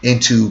down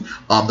into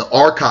the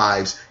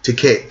archives to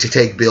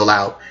take Bill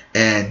out.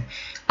 And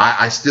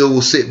I still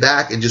will sit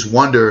back and just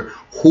wonder,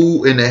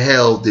 who in the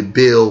hell did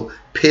Bill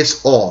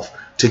piss off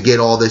to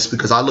get all this?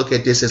 Because I look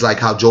at this as like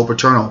how Joe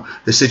Paterno,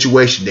 the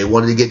situation, they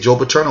wanted to get Joe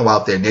Paterno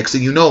out there. Next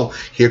thing you know,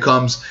 here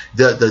comes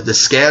the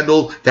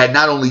scandal that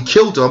not only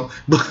killed him,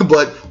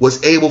 but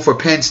was able for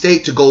Penn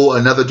State to go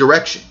another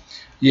direction.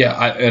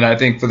 Yeah, and I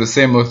think for the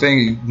similar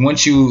thing,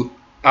 once you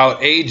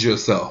outage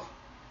yourself,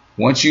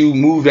 once you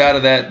moved out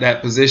of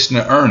that position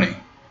of earning,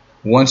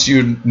 once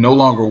you're no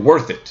longer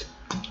worth it.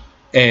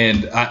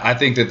 And I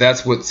think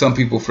that's what some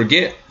people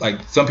forget.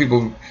 Like, some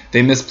people,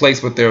 they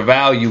misplace what their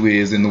value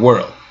is in the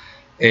world,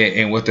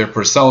 and what their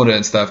persona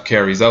and stuff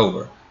carries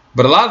over.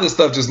 But a lot of this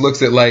stuff just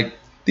looks at, like,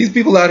 these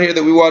people out here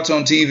that we watch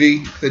on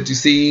TV, that you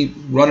see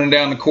running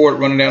down the court,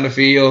 running down the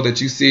field,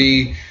 that you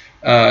see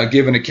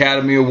giving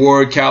Academy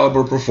Award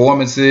caliber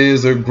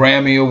performances or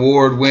Grammy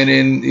Award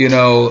winning,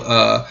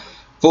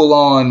 full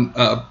on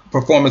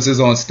performances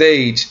on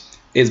stage.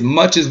 As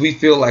much as we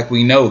feel like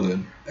we know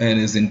them and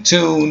is in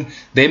tune,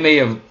 they may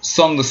have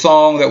sung the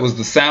song that was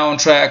the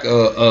soundtrack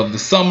of the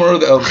summer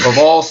of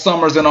all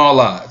summers in our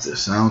lives. The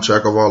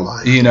soundtrack of our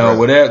lives. Right.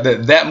 Whatever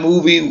that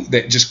movie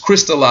that just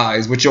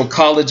crystallized what your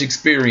college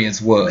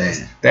experience was.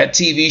 Man. That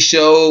TV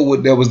show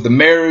that was the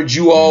marriage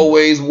you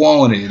always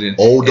wanted. And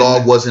Old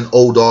Dog wasn't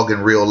Old Dog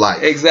in real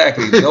life.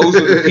 Exactly. Those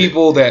are the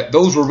people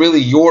those were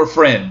really your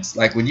friends.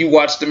 Like, when you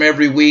watched them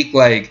every week,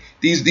 like,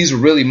 these are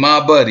really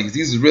my buddies.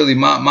 These are really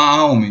my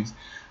homies.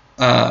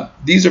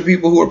 These are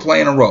people who are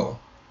playing a role.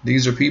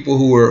 These are people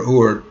who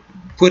are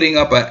putting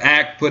up an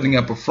act, putting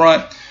up a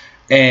front,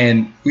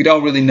 and we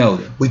don't really know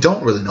them. We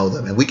don't really know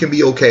them, and we can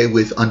be okay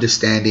with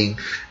understanding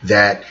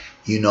that,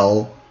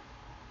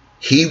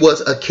 he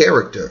was a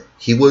character.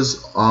 He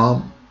was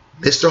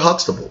Mr.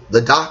 Huxtable,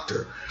 the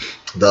doctor,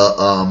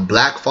 the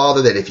black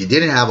father that if you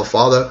didn't have a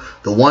father,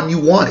 the one you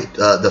wanted,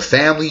 the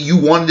family you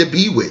wanted to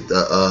be with,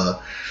 the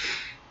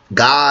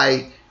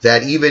guy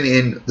that even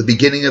in the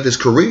beginning of his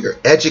career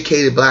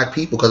educated black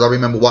people. Because I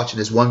remember watching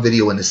this one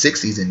video in the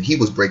 60s and he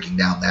was breaking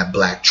down that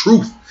black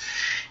truth.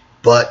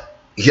 But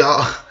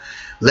y'all,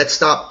 let's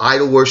stop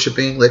idol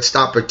worshiping. Let's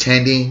stop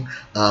pretending.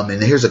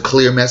 And here's a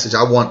clear message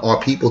I want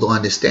our people to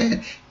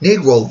understand.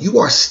 Negro, you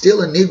are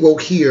still a Negro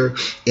here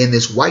in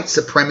this white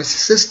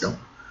supremacist system.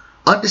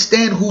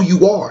 Understand who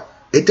you are.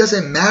 It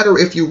doesn't matter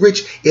if you're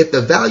rich. If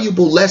the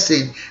valuable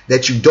lesson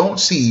that you don't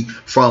see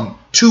from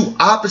two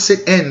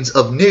opposite ends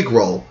of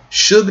Negro,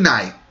 Suge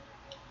Knight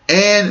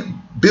and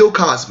Bill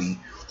Cosby,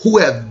 who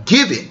have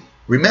given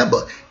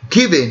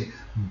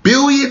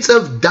billions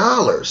of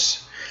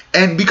dollars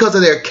and because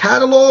of their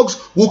catalogs,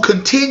 will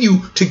continue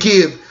to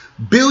give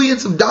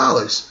billions of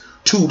dollars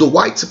to the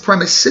white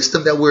supremacist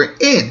system that we're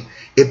in.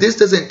 If this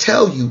doesn't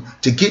tell you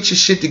to get your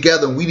shit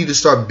together and we need to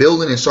start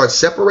building and start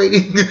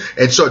separating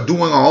and start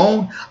doing our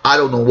own, I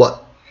don't know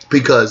what.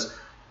 Because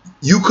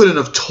you couldn't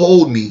have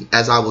told me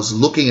as I was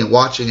looking and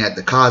watching at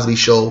the Cosby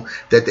Show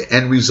that the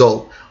end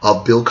result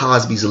of Bill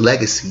Cosby's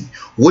legacy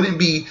wouldn't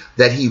be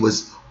that he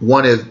was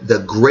one of the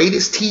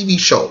greatest TV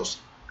shows.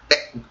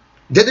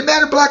 Didn't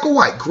matter black or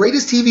white,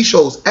 greatest TV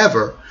shows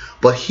ever,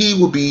 but he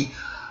would be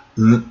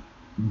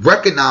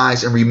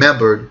recognized and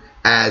remembered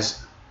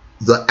as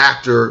the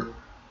actor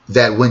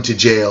that went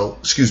to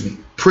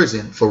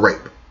prison for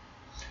rape.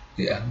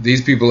 Yeah,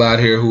 these people out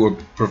here who are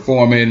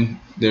performing,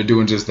 they're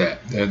doing just that.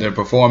 They're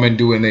performing,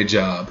 doing their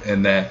job,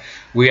 and that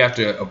we have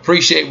to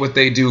appreciate what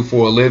they do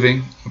for a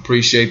living,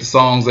 appreciate the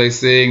songs they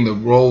sing, the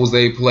roles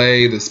they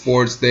play, the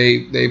sports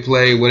they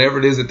play, whatever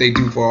it is that they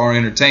do for our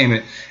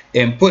entertainment,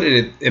 and put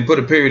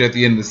a period at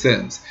the end of the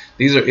sentence.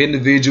 These are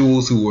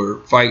individuals who are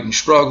fighting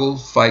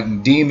struggles,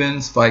 fighting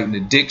demons, fighting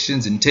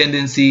addictions and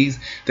tendencies.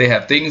 They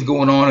have things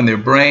going on in their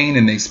brain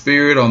and their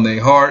spirit, on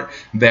their heart,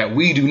 that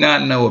we do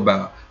not know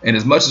about. And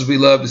as much as we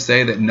love to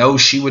say that no,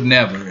 she would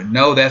never, and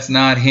no, that's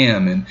not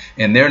him,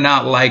 and they're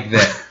not like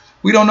that,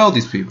 we don't know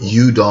these people.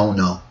 You don't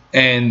know.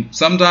 And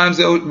sometimes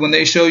when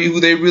they show you who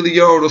they really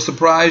are, it'll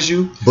surprise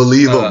you.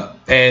 Believe them.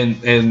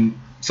 And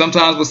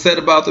sometimes what's said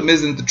about them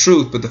isn't the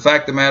truth, but the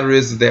fact of the matter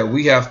is that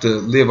we have to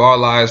live our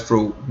lives for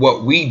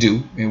what we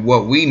do and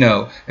what we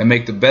know and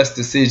make the best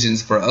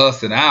decisions for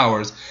us and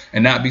ours,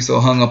 and not be so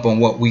hung up on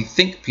what we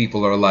think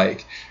people are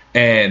like.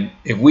 And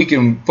if we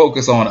can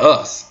focus on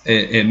us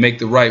and make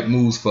the right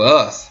moves for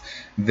us,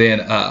 then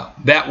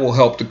that will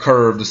help to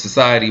curb the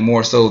society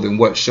more so than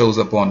what shows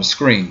up on the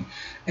screen.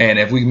 And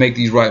if we make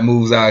these right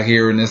moves out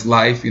here in this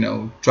life,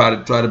 try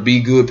to be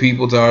good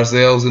people to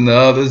ourselves and to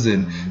others,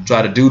 and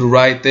try to do the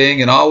right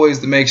thing, and always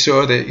to make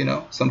sure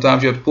that,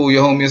 sometimes you have to pull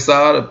your homie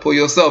aside or pull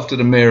yourself to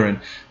the mirror and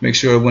make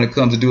sure when it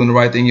comes to doing the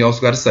right thing, you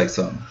also got to say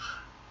something.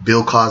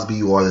 Bill Cosby,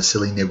 you are the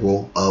silly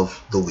Negro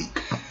of the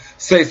week.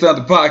 Say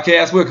Something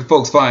Podcast. Where can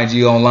folks find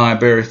you online,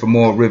 Barry, for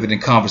more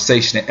riveting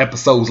conversation and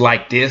episodes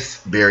like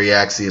this? Barry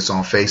Axius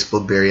on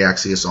Facebook, Barry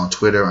Axius on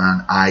Twitter,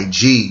 on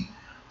IG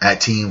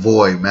at Team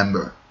Void.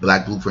 Remember,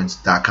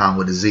 blackblueprints.com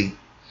with a Z.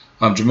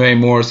 I'm Jermaine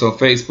Morris on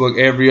Facebook.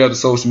 Every other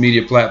social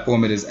media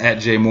platform, it is at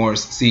J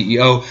Morris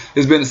CEO.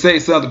 It's been the Say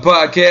Something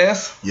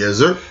Podcast. Yes,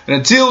 sir. And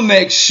until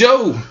next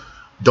show,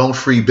 don't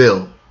free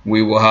Bill.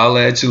 We will holler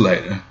at you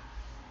later.